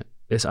patient.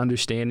 It's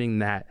understanding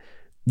that,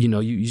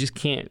 you just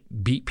can't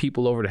beat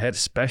people over the head,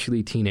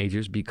 especially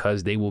teenagers,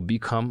 because they will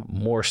become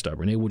more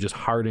stubborn. They will just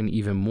harden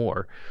even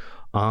more.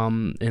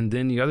 And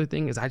then the other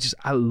thing is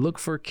I look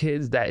for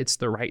kids that it's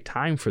the right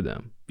time for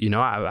them.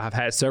 I've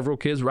had several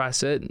kids where I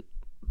said,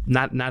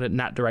 not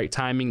the right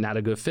timing, not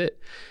a good fit.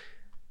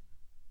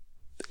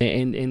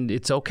 And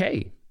it's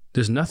okay.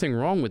 There's nothing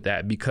wrong with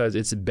that, because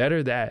it's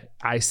better that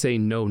I say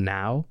no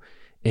now,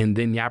 and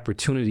then the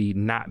opportunity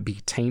not be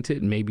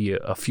tainted maybe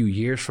a few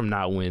years from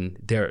now when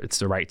it's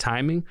the right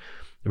timing,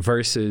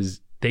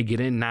 versus they get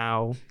in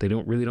now, they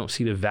don't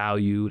see the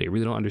value, they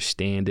really don't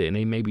understand it, and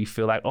they maybe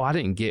feel like, oh, I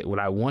didn't get what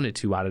I wanted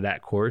to out of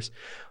that course,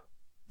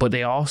 but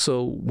they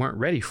also weren't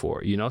ready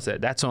for it, so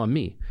that's on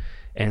me.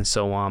 And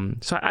so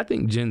I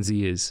think Gen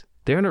Z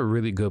they're in a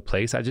really good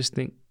place. I just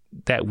think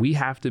that we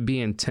have to be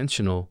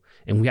intentional,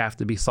 and we have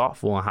to be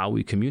thoughtful on how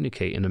we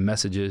communicate and the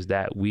messages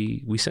that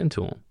we send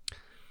to them.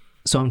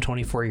 So I'm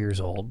 24 years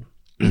old.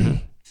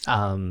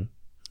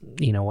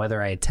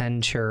 Whether I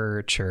attend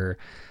church or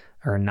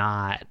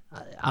not,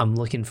 I'm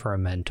looking for a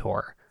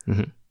mentor.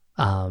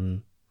 Mm-hmm.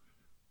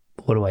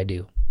 What do I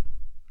do?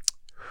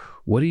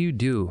 What do you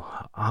do?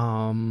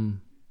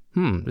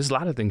 there's a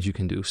lot of things you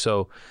can do.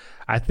 So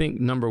I think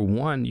number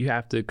one, you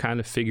have to kind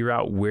of figure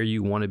out where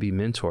you want to be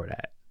mentored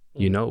at.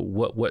 You know,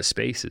 what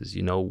spaces,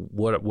 you know,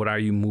 what are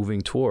you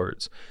moving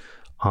towards?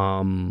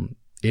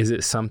 Is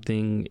it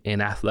something in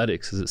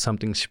athletics? Is it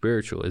something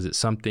spiritual? Is it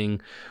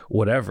something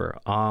whatever?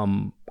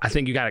 I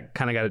think you got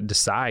to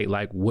decide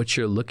like what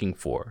you're looking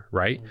for,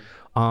 right?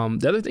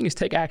 The other thing is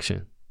take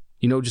action.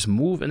 You know, just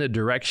move in the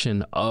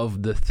direction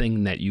of the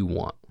thing that you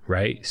want,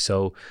 right?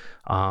 So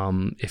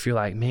if you're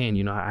like, man,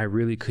 you know, I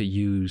really could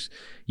use,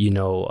 you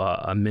know,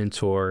 a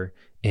mentor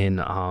in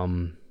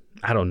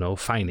I don't know,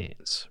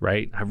 finance,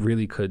 right? I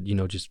really could, you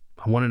know,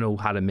 I want to know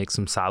how to make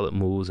some solid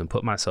moves and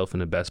put myself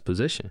in the best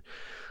position.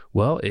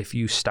 Well, if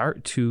you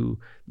start to,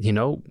 you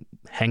know,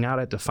 hang out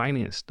at the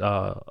finance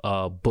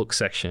book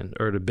section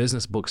or the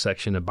business book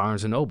section at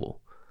Barnes & Noble,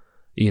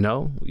 you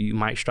know, you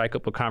might strike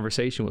up a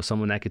conversation with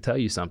someone that could tell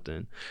you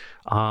something.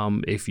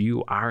 If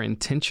you are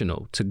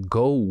intentional to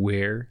go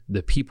where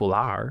the people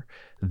are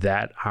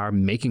that are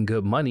making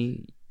good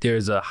money,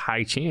 there's a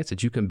high chance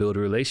that you can build a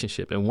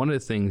relationship. And one of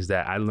the things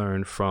that I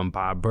learned from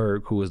Bob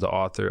Burg, who is the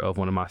author of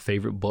one of my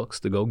favorite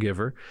books, The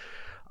Go-Giver,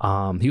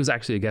 he was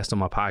actually a guest on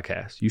my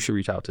podcast. You should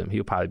reach out to him.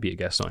 He'll probably be a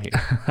guest on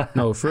here.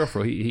 No, for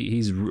real.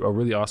 He's a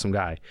really awesome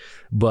guy.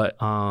 But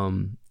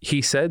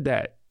he said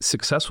that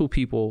successful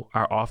people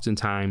are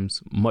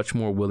oftentimes much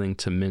more willing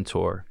to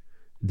mentor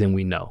than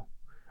we know,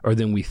 or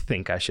than we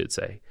think, I should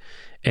say.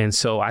 And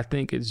so I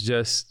think it's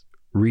just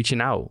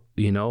reaching out,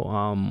 you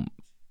know.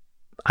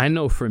 I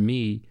know for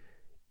me,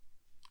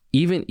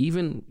 even,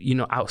 you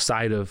know,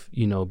 outside of,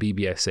 you know,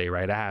 BBSA,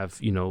 right? I have,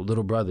 you know,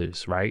 little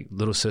brothers, right?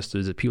 Little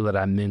sisters, the people that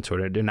I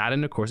mentor, they're not in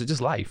the course, it's just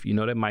life. You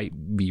know, that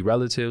might be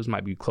relatives,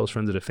 might be close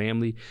friends of the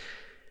family.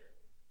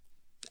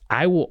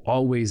 I will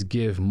always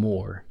give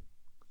more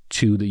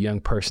to the young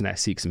person that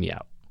seeks me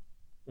out.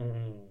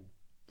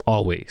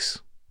 Always.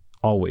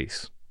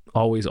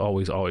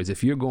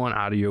 If you're going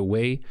out of your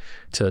way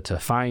to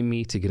find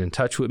me, to get in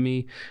touch with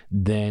me,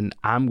 then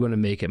I'm going to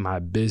make it my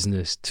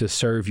business to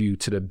serve you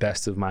to the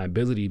best of my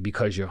ability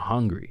because you're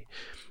hungry.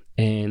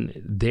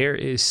 And there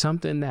is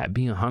something that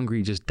being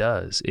hungry just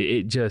does.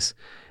 It just,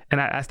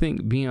 and I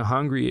think being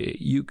hungry,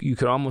 you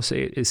could almost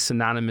say it is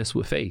synonymous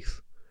with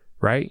faith,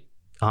 right?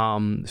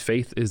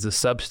 Faith is the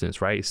substance,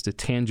 right? It's the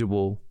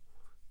tangible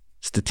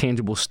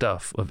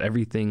stuff of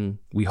everything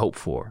we hope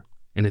for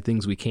and the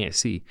things we can't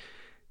see.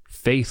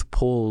 Faith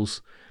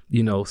pulls,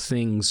 you know,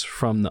 things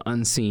from the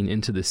unseen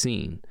into the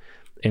seen.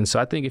 And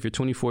so I think if you're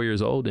 24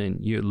 years old and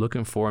you're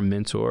looking for a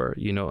mentor,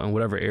 you know, in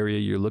whatever area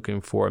you're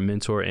looking for a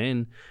mentor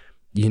in,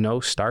 you know,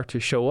 start to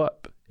show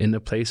up in the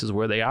places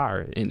where they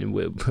are. And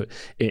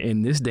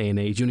in this day and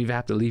age, you don't even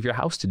have to leave your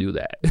house to do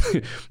that.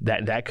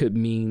 That could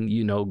mean,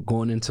 you know,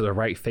 going into the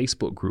right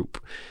Facebook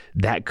group.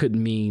 That could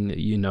mean,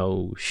 you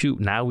know, shoot,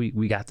 now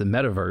we got the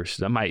metaverse.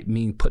 That might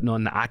mean putting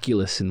on the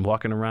Oculus and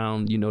walking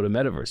around, you know, the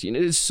metaverse. You know,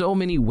 there's so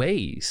many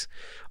ways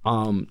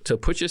to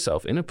put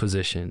yourself in a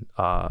position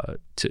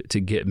to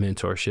get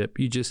mentorship.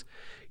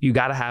 You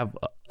got to have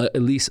at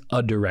least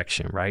a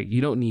direction, right? You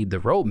don't need the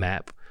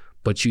roadmap,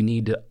 but you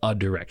need a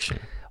direction.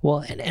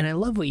 Well, and I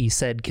love what you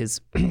said, because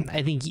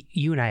I think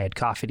you and I had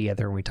coffee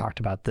together and we talked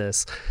about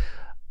this.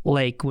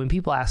 Like, when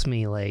people ask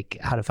me like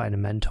how to find a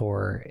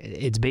mentor,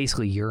 it's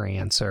basically your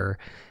answer.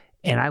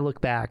 And I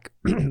look back,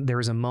 there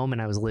was a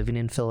moment I was living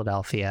in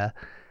Philadelphia.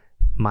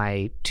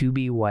 My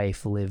to-be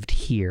wife lived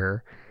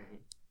here.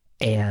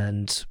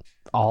 And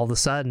all of a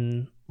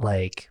sudden,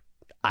 like,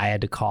 I had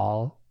to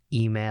call,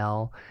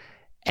 email,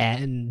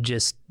 and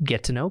just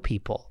get to know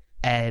people.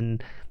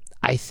 And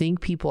I think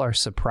people are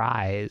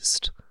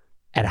surprised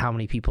at how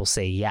many people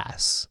say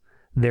yes.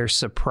 They're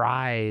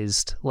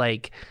surprised,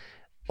 like,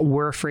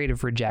 we're afraid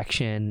of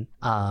rejection.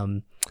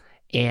 And,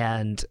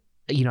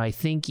 you know, I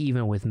think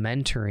even with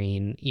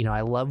mentoring, you know, I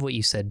love what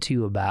you said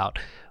too about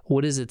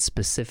what is it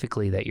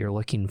specifically that you're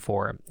looking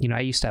for. You know,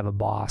 I used to have a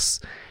boss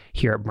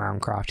here at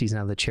Browncroft. He's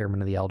now the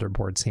chairman of the elder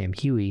board, Sam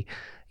Huey.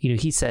 You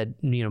know, he said,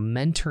 you know,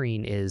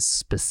 mentoring is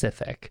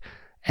specific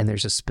and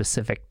there's a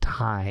specific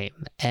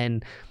time.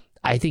 And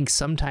I think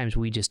sometimes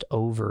we just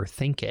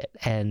overthink it.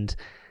 And,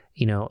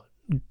 you know,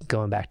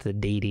 going back to the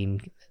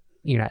dating,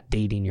 you're not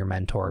dating your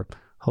mentor,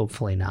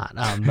 hopefully not.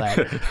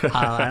 But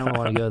I don't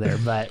want to go there.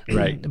 But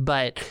right.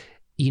 But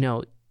you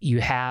know,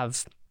 you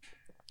have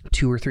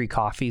 2 or 3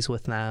 coffees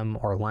with them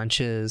or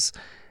lunches,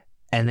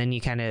 and then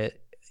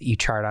you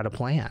chart out a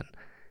plan.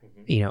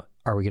 You know,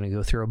 are we going to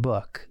go through a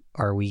book?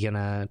 Are we going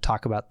to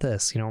talk about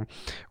this? You know,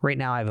 right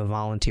now I have a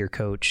volunteer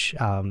coach.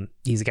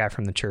 He's a guy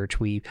from the church.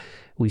 We've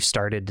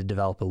started to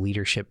develop a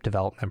leadership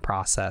development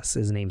process.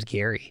 His name's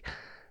Gary.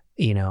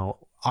 You know,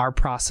 our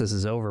process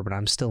is over, but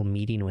I'm still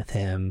meeting with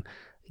him,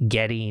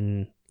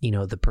 getting, you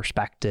know, the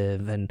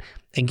perspective. And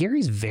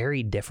Gary's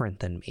very different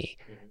than me.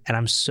 And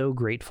I'm so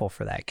grateful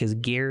for that, because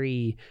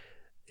Gary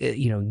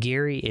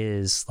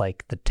is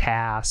like the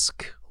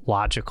task,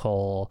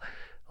 logical,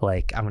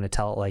 like, I'm going to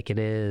tell it like it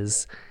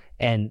is.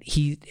 And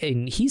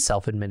he's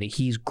self-admitted,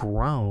 he's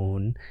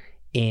grown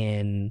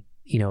in,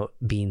 you know,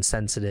 being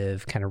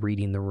sensitive, kind of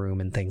reading the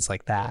room and things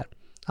like that.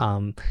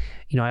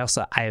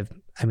 I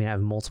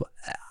have multiple,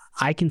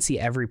 I can see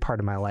every part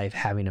of my life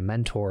having a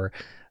mentor,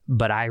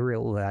 but I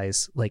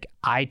realize like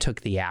I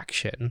took the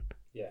action.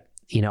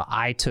 Yeah.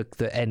 I took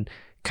and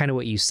kind of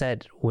what you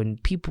said, when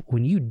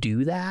you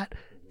do that,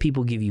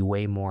 people give you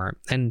way more.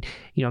 And,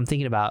 I'm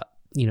thinking about,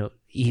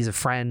 he's a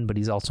friend, but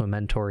he's also a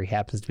mentor. He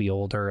happens to be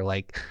older.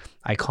 Like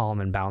I call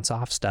him and bounce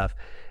off stuff.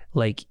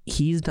 Like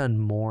he's done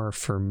more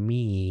for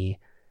me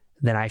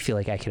than I feel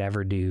like I could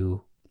ever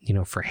do,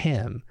 for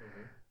him.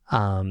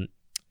 And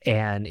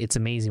it's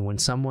amazing when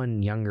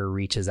someone younger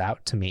reaches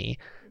out to me,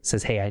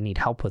 says, hey, I need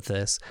help with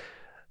this.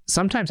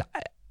 Sometimes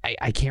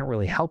I can't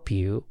really help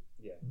you,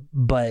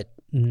 but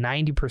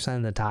 90%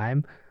 of the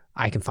time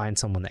I can find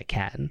someone that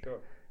can,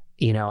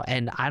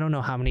 and I don't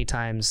know how many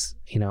times,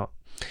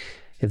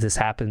 if this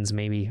happens,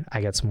 maybe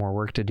I got some more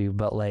work to do,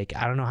 but like,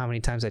 I don't know how many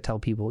times I tell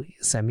people,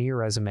 send me your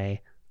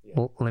resume.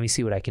 Well, let me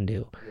see what I can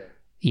do.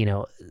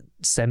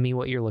 Send me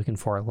what you're looking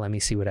for. Let me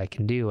see what I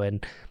can do.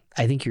 And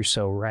I think you're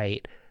so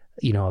right,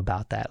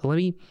 about that. Let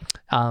me,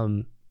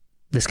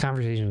 this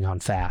conversation has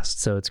gone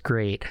fast, so it's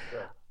great.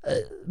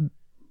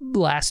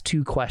 Last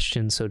two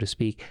questions, so to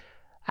speak.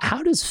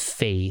 How does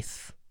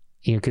faith,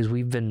 because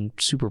we've been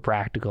super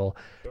practical,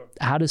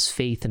 how does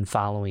faith in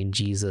following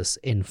Jesus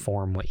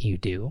inform what you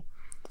do?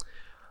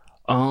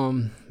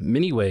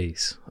 Many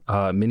ways.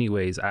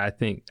 I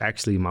think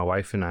actually my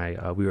wife and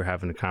I, we were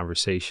having a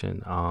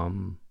conversation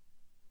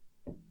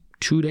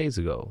 2 days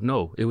ago.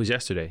 No, it was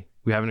yesterday.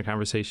 We were having a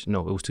conversation.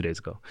 No, it was 2 days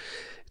ago.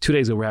 2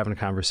 days ago, we're having a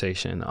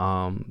conversation,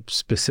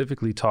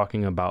 specifically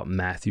talking about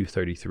Matthew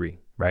 33,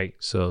 right?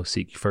 So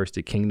seek first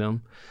the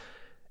kingdom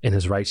and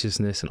his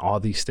righteousness, and all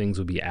these things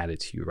will be added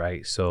to you,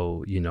 right?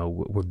 So,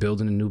 we're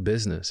building a new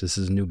business. This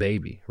is a new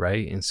baby,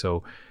 right? And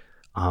so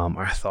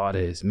our thought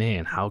is,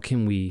 man, how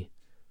can we,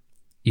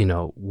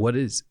 what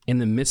is in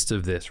the midst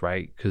of this,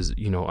 right? Because,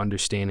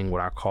 understanding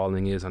what our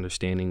calling is,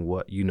 understanding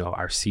what,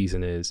 our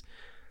season is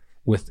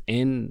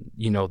within,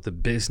 the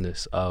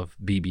business of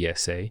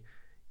BBSA,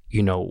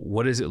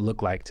 what does it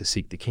look like to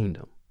seek the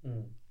kingdom?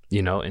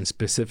 And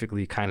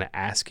specifically kind of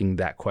asking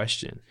that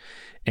question.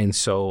 And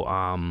so,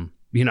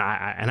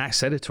 I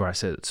said it to her,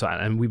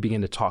 and we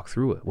began to talk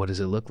through it. What does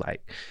it look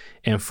like?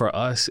 And for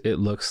us, it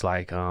looks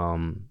like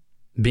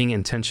being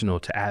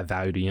intentional to add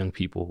value to young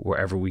people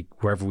wherever we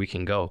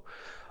can go,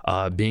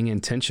 being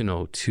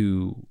intentional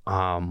to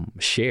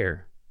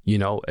share,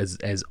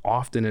 as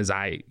often as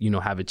I,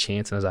 have a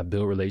chance, and as I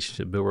build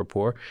relationship, build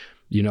rapport,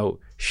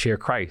 share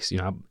Christ.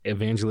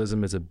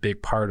 Evangelism is a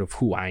big part of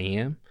who I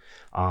am.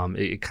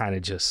 It kind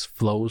of just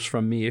flows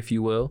from me, if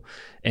you will.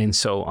 And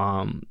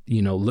so,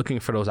 looking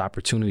for those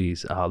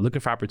opportunities, looking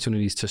for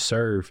opportunities to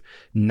serve,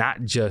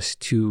 not just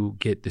to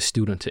get the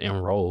student to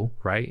enroll,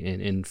 right?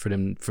 And for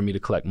me to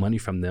collect money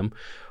from them,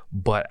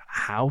 but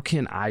how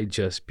can I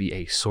just be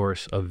a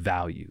source of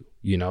value,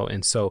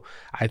 And so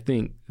I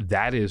think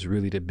that is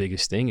really the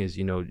biggest thing is,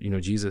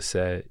 Jesus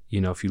said,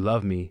 if you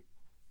love me,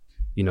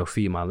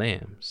 feed my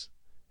lambs.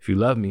 If you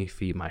love me,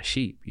 feed my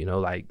sheep,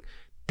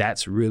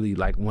 that's really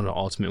like one of the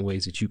ultimate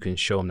ways that you can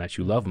show them that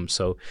you love them.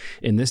 So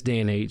in this day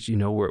and age,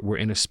 we're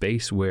in a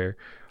space where,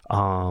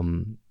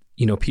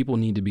 people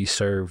need to be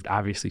served,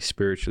 obviously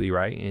spiritually,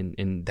 right?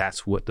 And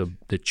that's what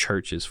the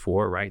church is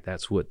for, right?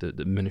 That's what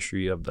the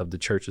ministry of the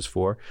church is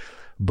for.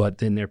 But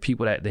then there are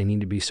people that they need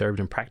to be served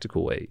in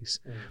practical ways,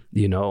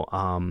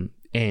 and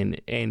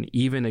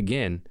even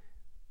again,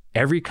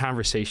 every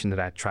conversation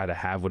that I try to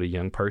have with a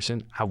young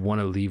person, I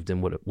want to leave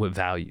them with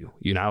value.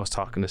 I was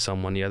talking to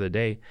someone the other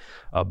day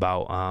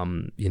about,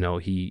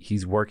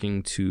 he's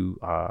working to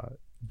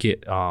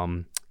get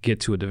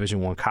to a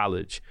Division I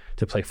college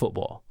to play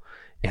football.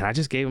 And I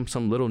just gave him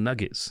some little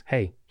nuggets.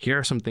 Hey, here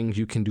are some things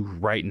you can do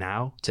right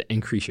now to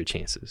increase your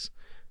chances.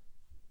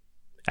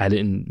 I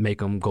didn't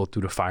make him go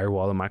through the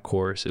firewall of my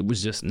course. It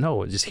was just,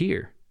 just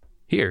here.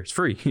 Here, it's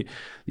free,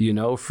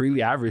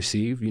 freely I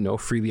receive,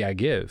 freely I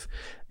give.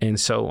 And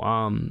so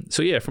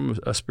yeah, from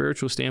a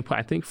spiritual standpoint,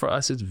 I think for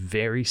us, it's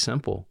very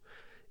simple.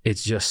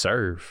 It's just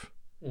serve.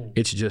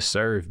 It's just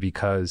serve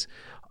because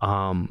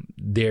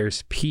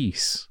there's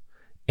peace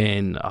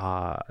in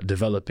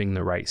developing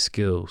the right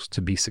skills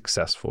to be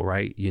successful,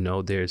 right?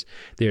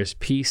 There's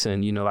peace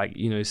and, like,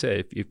 you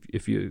said,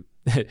 if you,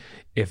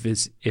 if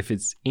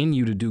it's in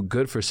you to do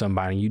good for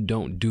somebody and you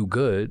don't do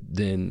good,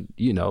 then,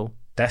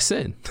 that's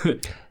sin.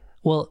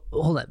 Well,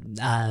 hold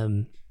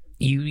on.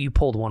 You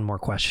pulled one more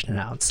question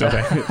out. So.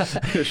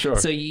 Okay, sure.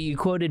 So you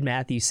quoted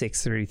Matthew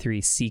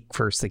 6:33, seek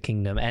first the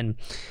kingdom. And,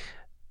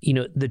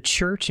 the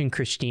church and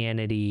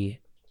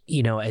Christianity,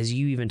 as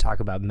you even talk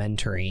about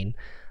mentoring,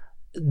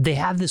 they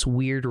have this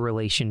weird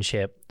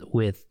relationship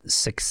with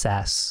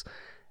success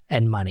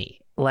and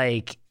money.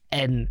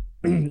 And,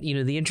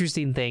 the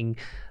interesting thing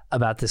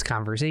about this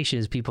conversation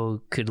is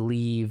people could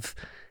leave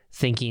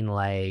thinking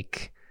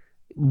like,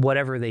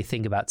 whatever they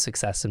think about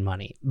success and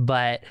money.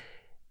 But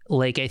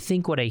I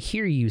think what I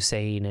hear you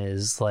saying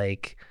is I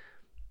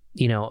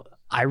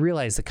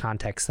realize the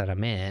context that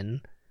I'm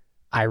in,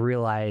 I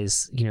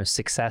realize, you know,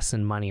 success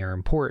and money are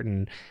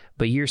important,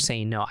 but you're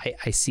saying, no,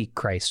 I seek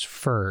Christ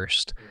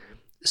first.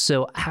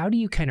 So how do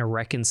you kind of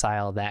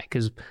reconcile that?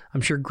 Because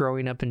I'm sure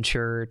growing up in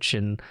church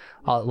and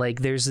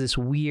like there's this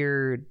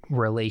weird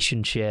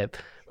relationship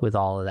with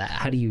all of that.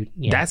 How do you?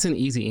 Yeah. That's an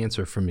easy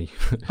answer for me.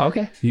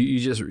 Okay. You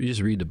just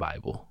read the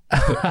Bible.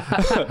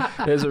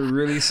 There's a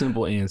really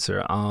simple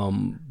answer.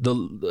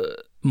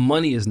 The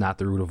money is not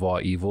the root of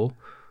all evil.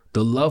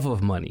 The love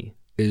of money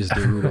is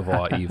the root of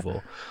all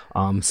evil.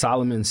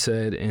 Solomon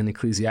said in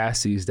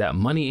Ecclesiastes that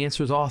money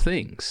answers all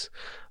things.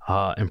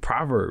 In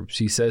Proverbs,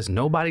 he says,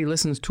 nobody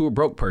listens to a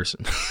broke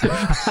person.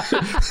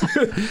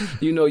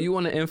 You know, you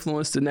want to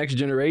influence the next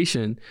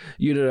generation.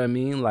 You know what I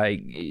mean?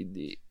 Like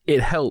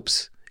it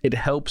helps. It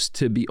helps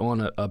to be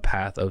on a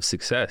path of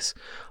success.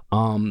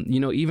 You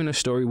know, even a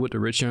story with the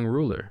rich young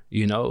ruler,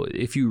 you know,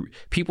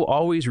 people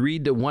always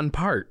read the one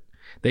part.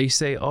 They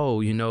say, oh,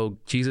 you know,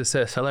 Jesus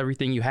says, sell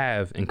everything you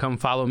have and come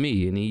follow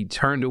me. And he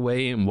turned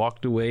away and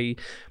walked away,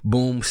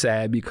 boom,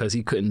 sad because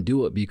he couldn't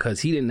do it because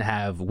he didn't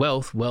have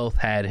wealth. Wealth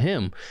had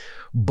him.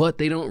 But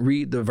they don't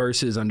read the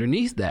verses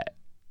underneath that.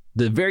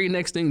 The very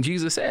next thing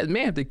Jesus says,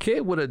 man, if the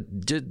kid would have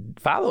just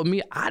followed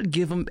me, I'd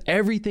give him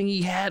everything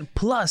he had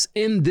plus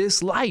in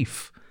this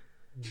life.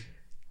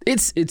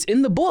 It's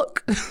in the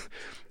book.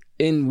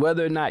 And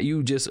whether or not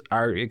you just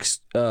are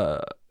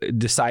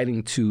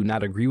deciding to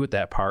not agree with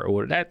that part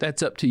or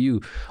that's up to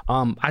you.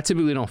 I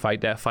typically don't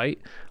fight that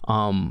fight.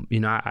 You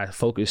know, I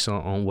focus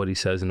on what he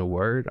says in the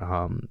word.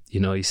 You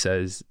know, he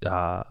says,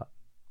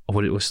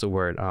 what's the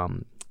word?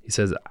 He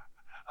says,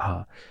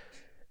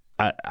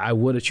 I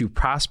would that you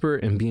prosper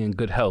and be in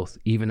good health,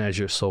 even as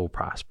your soul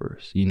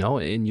prospers, you know,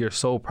 and your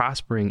soul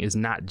prospering is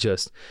not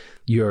just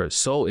your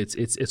soul. It's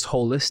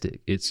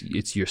holistic.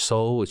 It's your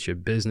soul, it's your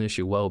business,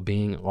 your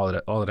well-being, all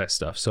of that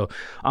stuff. So,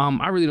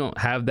 I really don't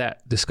have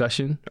that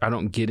discussion. I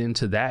don't get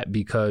into that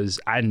because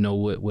I know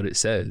what it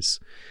says.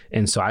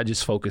 And so I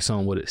just focus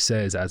on what it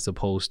says as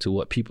opposed to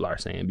what people are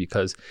saying,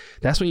 because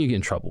that's when you get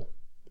in trouble.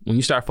 When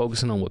you start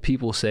focusing on what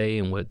people say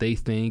and what they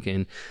think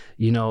and,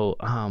 you know,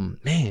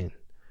 man,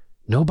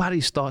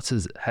 nobody's thoughts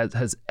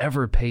has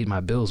ever paid my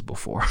bills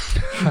before.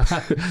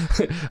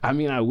 I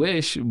mean, I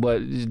wish,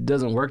 but it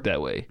doesn't work that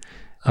way.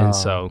 And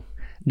so.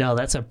 No,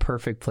 that's a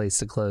perfect place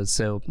to close.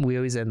 So we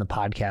always end the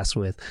podcast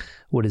with,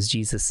 what does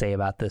Jesus say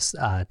about this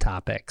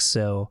topic?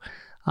 So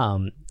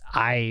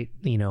I,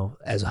 you know,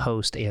 as a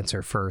host,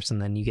 answer first,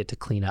 and then you get to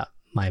clean up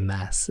my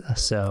mess.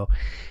 So,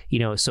 you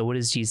know, so what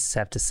does Jesus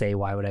have to say?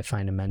 Why would I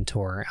find a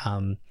mentor?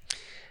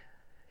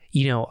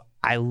 You know,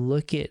 I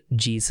look at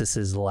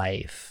Jesus's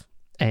life,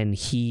 and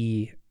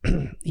he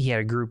had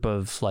a group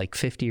of like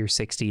 50 or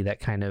 60 that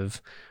kind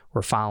of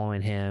were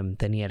following him.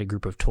 Then he had a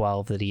group of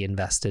 12 that he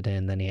invested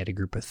in. Then he had a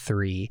group of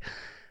 3.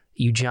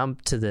 You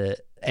jump to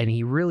and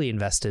he really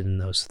invested in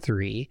those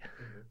 3.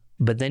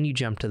 But then you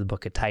jump to the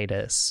book of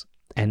Titus,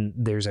 and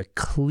there's a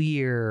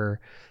clear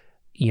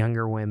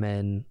younger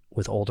women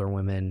with older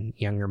women,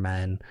 younger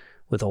men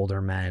with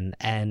older men.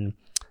 And,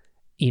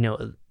 you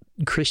know,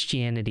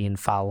 Christianity and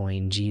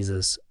following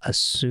Jesus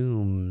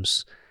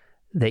assumes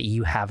that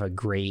you have a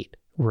great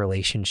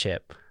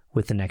relationship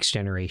with the next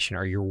generation,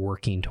 or you're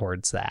working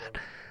towards that.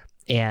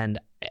 And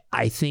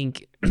I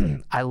think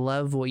I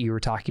love what you were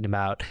talking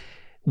about.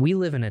 We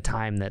live in a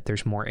time that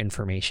there's more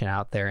information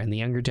out there, and the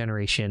younger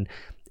generation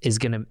is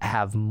going to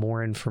have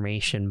more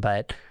information,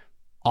 but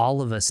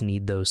all of us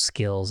need those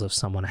skills of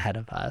someone ahead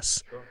of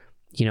us. Sure.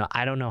 You know,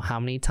 I don't know how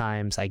many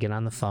times I get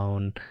on the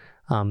phone.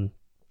 You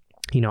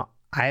know,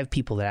 I have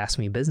people that ask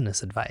me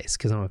business advice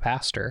because I'm a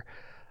pastor.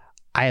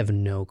 I have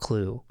no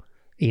clue.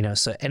 You know,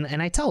 so,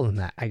 and I tell them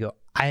that. I go,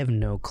 I have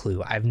no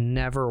clue. I've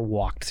never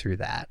walked through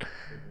that.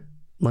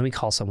 Let me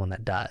call someone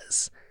that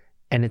does.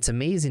 And it's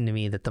amazing to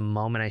me that the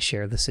moment I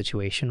share the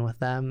situation with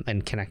them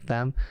and connect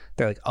them,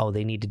 they're like, oh,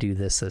 they need to do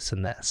this, this,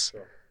 and this.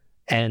 Sure.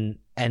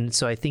 And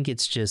so I think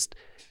it's just,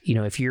 you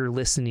know, if you're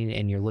listening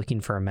and you're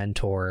looking for a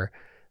mentor,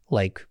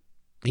 like,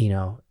 you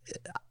know,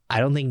 I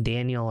don't think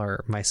Daniel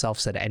or myself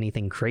said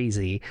anything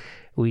crazy.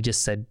 We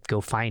just said, go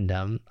find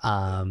them.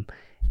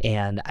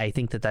 And I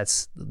think that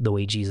that's the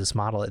way Jesus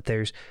modeled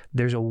it.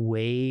 There's a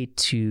way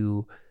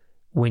to,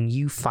 when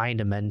you find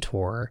a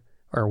mentor,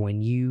 or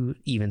when you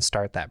even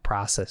start that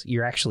process,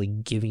 you're actually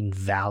giving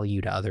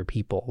value to other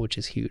people, which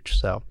is huge.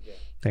 So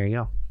there you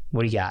go.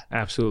 What do you got?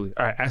 Absolutely.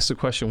 All right. Ask the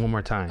question one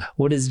more time.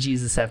 What does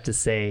Jesus have to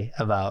say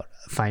about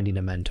finding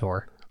a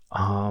mentor?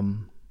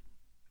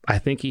 I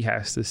think he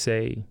has to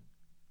say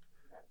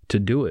to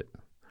do it.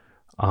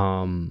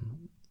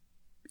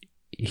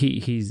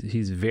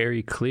 He's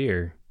very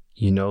clear.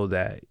 You know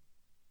that,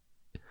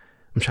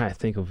 I'm trying to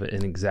think of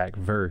an exact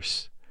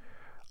verse.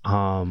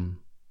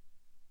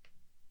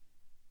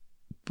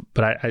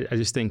 But I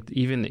just think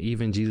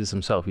even Jesus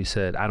himself, he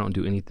said, I don't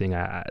do anything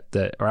I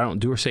don't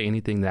do or say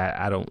anything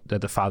that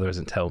the Father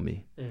doesn't tell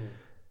me. Mm.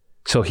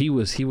 So he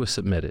was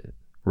submitted,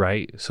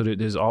 right? So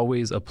there's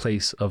always a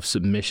place of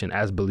submission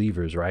as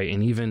believers, right?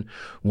 And even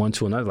one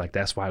to another, like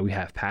that's why we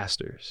have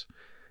pastors.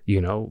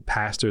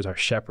 Pastors are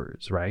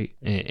shepherds, right?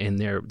 And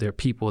they're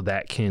people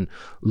that can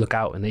look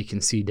out and they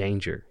can see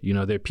danger.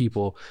 They're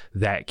people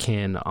that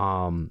can,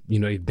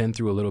 they've been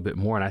through a little bit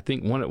more. And I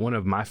think one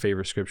of my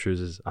favorite scriptures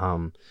is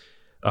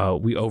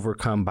we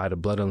overcome by the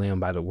blood of the Lamb,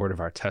 by the word of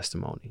our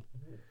testimony.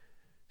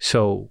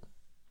 So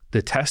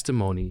the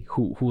testimony,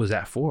 who is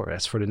that for?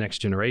 That's for the next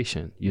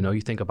generation.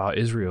 You think about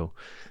Israel,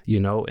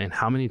 and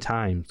how many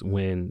times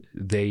when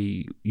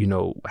they,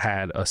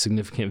 had a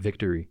significant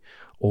victory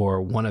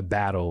or won a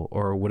battle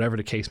or whatever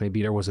the case may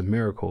be, there was a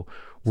miracle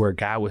where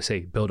God would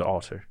say, build an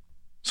altar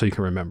so you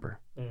can remember.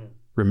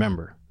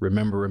 Remember.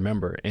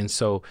 And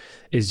so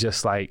it's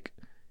just like,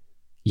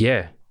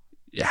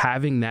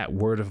 having that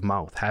word of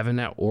mouth, having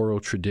that oral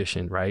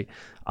tradition, right?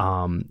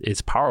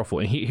 It's powerful.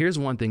 And here's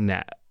one thing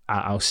that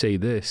I'll say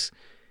this.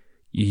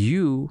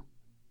 You,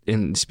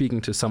 in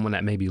speaking to someone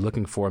that may be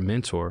looking for a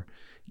mentor,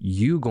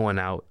 you going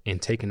out and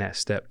taking that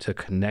step to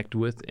connect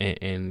with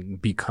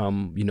and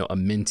become, a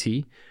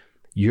mentee,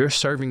 you're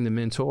serving the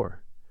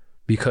mentor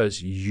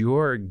because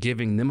you're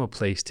giving them a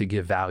place to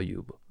give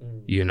value,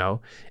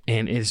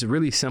 and it's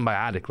really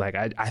symbiotic. Like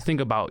I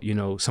think about,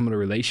 some of the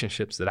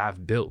relationships that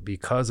I've built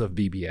because of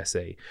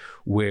BBSA,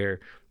 where,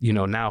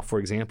 now, for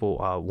example,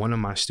 one of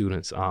my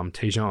students,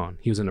 Tejan,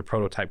 he was in the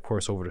prototype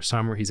course over the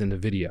summer. He's in the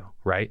video,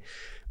 right?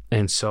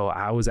 And so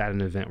I was at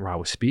an event where I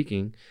was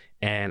speaking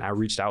and I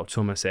reached out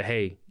to him and said,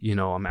 hey,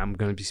 I'm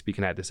going to be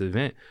speaking at this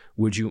event.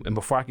 Would you? And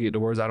before I could get the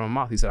words out of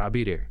my mouth, he said, I'll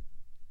be there.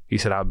 He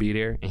said, I'll be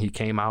there. And he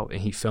came out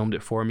and he filmed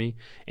it for me.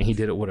 And he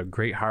did it with a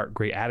great heart,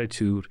 great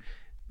attitude,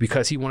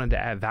 because he wanted to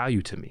add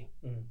value to me,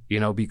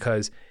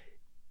 because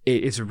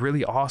it's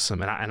really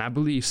awesome. And I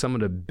believe some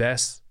of the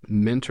best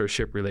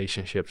mentorship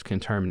relationships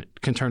can turn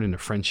into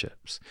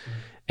friendships.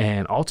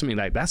 And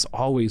ultimately, like, that's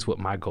always what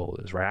my goal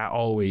is, right? I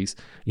always,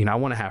 I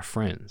want to have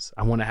friends.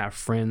 I want to have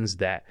friends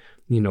that,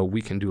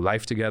 we can do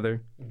life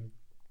together.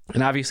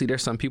 And obviously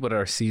there's some people that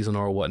are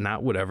seasonal or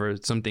whatnot, whatever.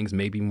 Some things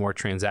may be more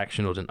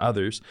transactional than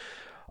others.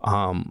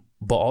 But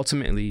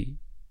ultimately,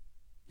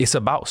 it's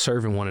about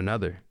serving one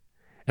another.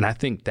 And I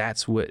think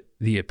that's what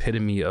the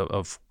epitome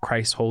of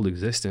Christ's whole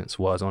existence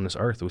was on this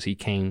earth, was he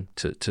came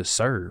to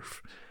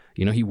serve.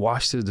 He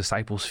washed his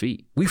disciples'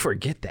 feet. We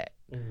forget that.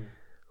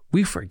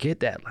 We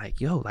forget that,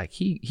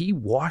 he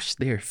washed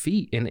their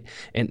feet, and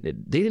they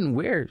didn't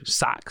wear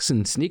socks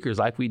and sneakers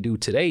like we do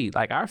today.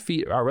 Like, our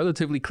feet are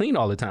relatively clean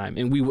all the time,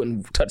 and we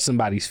wouldn't touch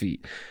somebody's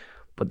feet.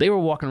 But they were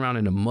walking around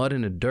in the mud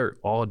and the dirt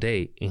all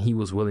day, and he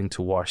was willing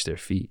to wash their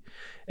feet.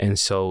 And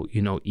so,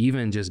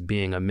 even just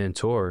being a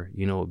mentor,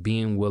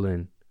 being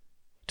willing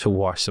to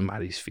wash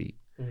somebody's feet,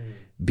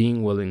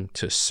 being willing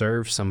to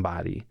serve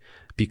somebody,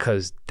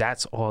 because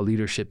that's all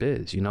leadership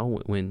is.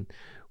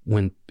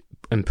 When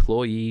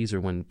employees or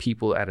when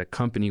people at a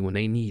company, when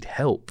they need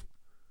help,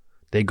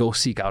 they go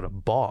seek out a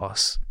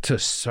boss to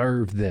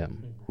serve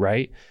them,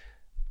 right?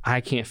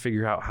 I can't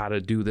figure out how to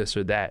do this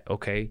or that.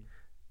 Okay,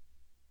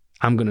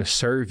 I'm going to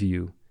serve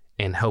you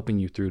and helping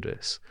you through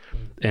this.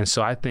 And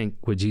so I think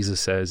what Jesus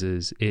says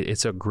is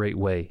it's a great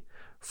way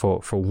for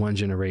one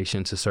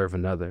generation to serve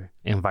another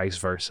and vice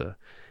versa.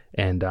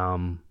 And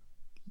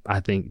I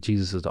think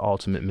Jesus is the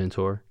ultimate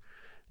mentor.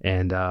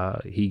 And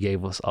he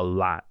gave us a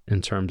lot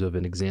in terms of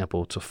an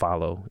example to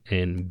follow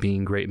in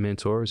being great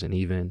mentors and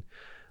even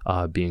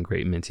being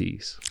great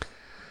mentees.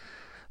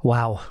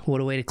 Wow,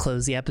 what a way to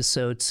close the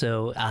episode.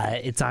 So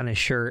it's on a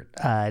shirt,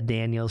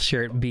 Daniel's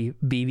shirt, bbsa.info.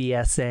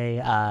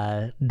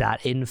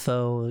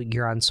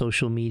 You're on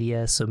social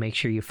media, so make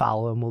sure you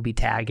follow him. We'll be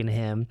tagging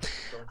him.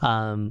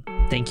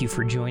 Thank you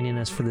for joining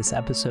us for this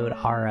episode.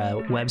 Our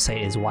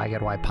website is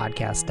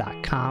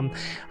whygodwhypodcast.com.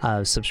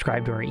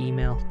 Subscribe to our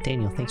email.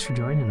 Daniel, thanks for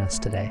joining us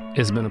today.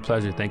 It's been a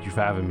pleasure. Thank you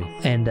for having me.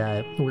 And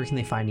where can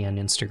they find you on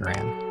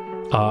Instagram?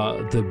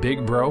 The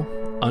Big Bro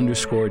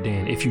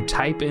 _Dan. If you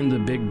type in the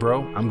Big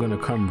Bro, I'm going to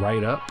come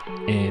right up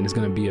and it's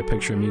going to be a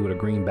picture of me with a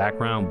green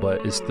background,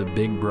 but it's the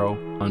Big Bro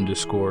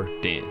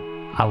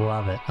 _Dan. I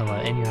love it.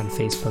 And you're on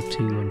Facebook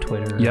too and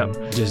Twitter.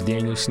 Yep. Just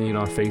Daniel Sneed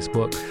on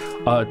Facebook.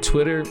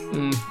 Twitter,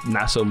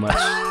 not so much.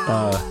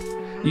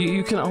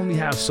 You can only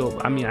have I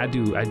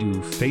do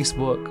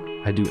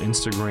Facebook, I do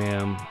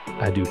Instagram,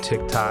 I do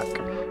TikTok,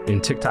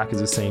 and TikTok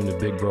is the same, the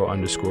Big Bro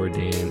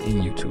 _Dan,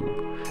 and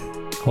YouTube.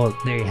 Well,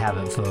 there you have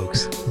it,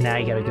 folks. Now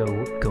you got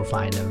to go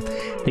find him.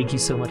 Thank you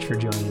so much for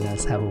joining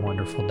us. Have a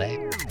wonderful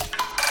day.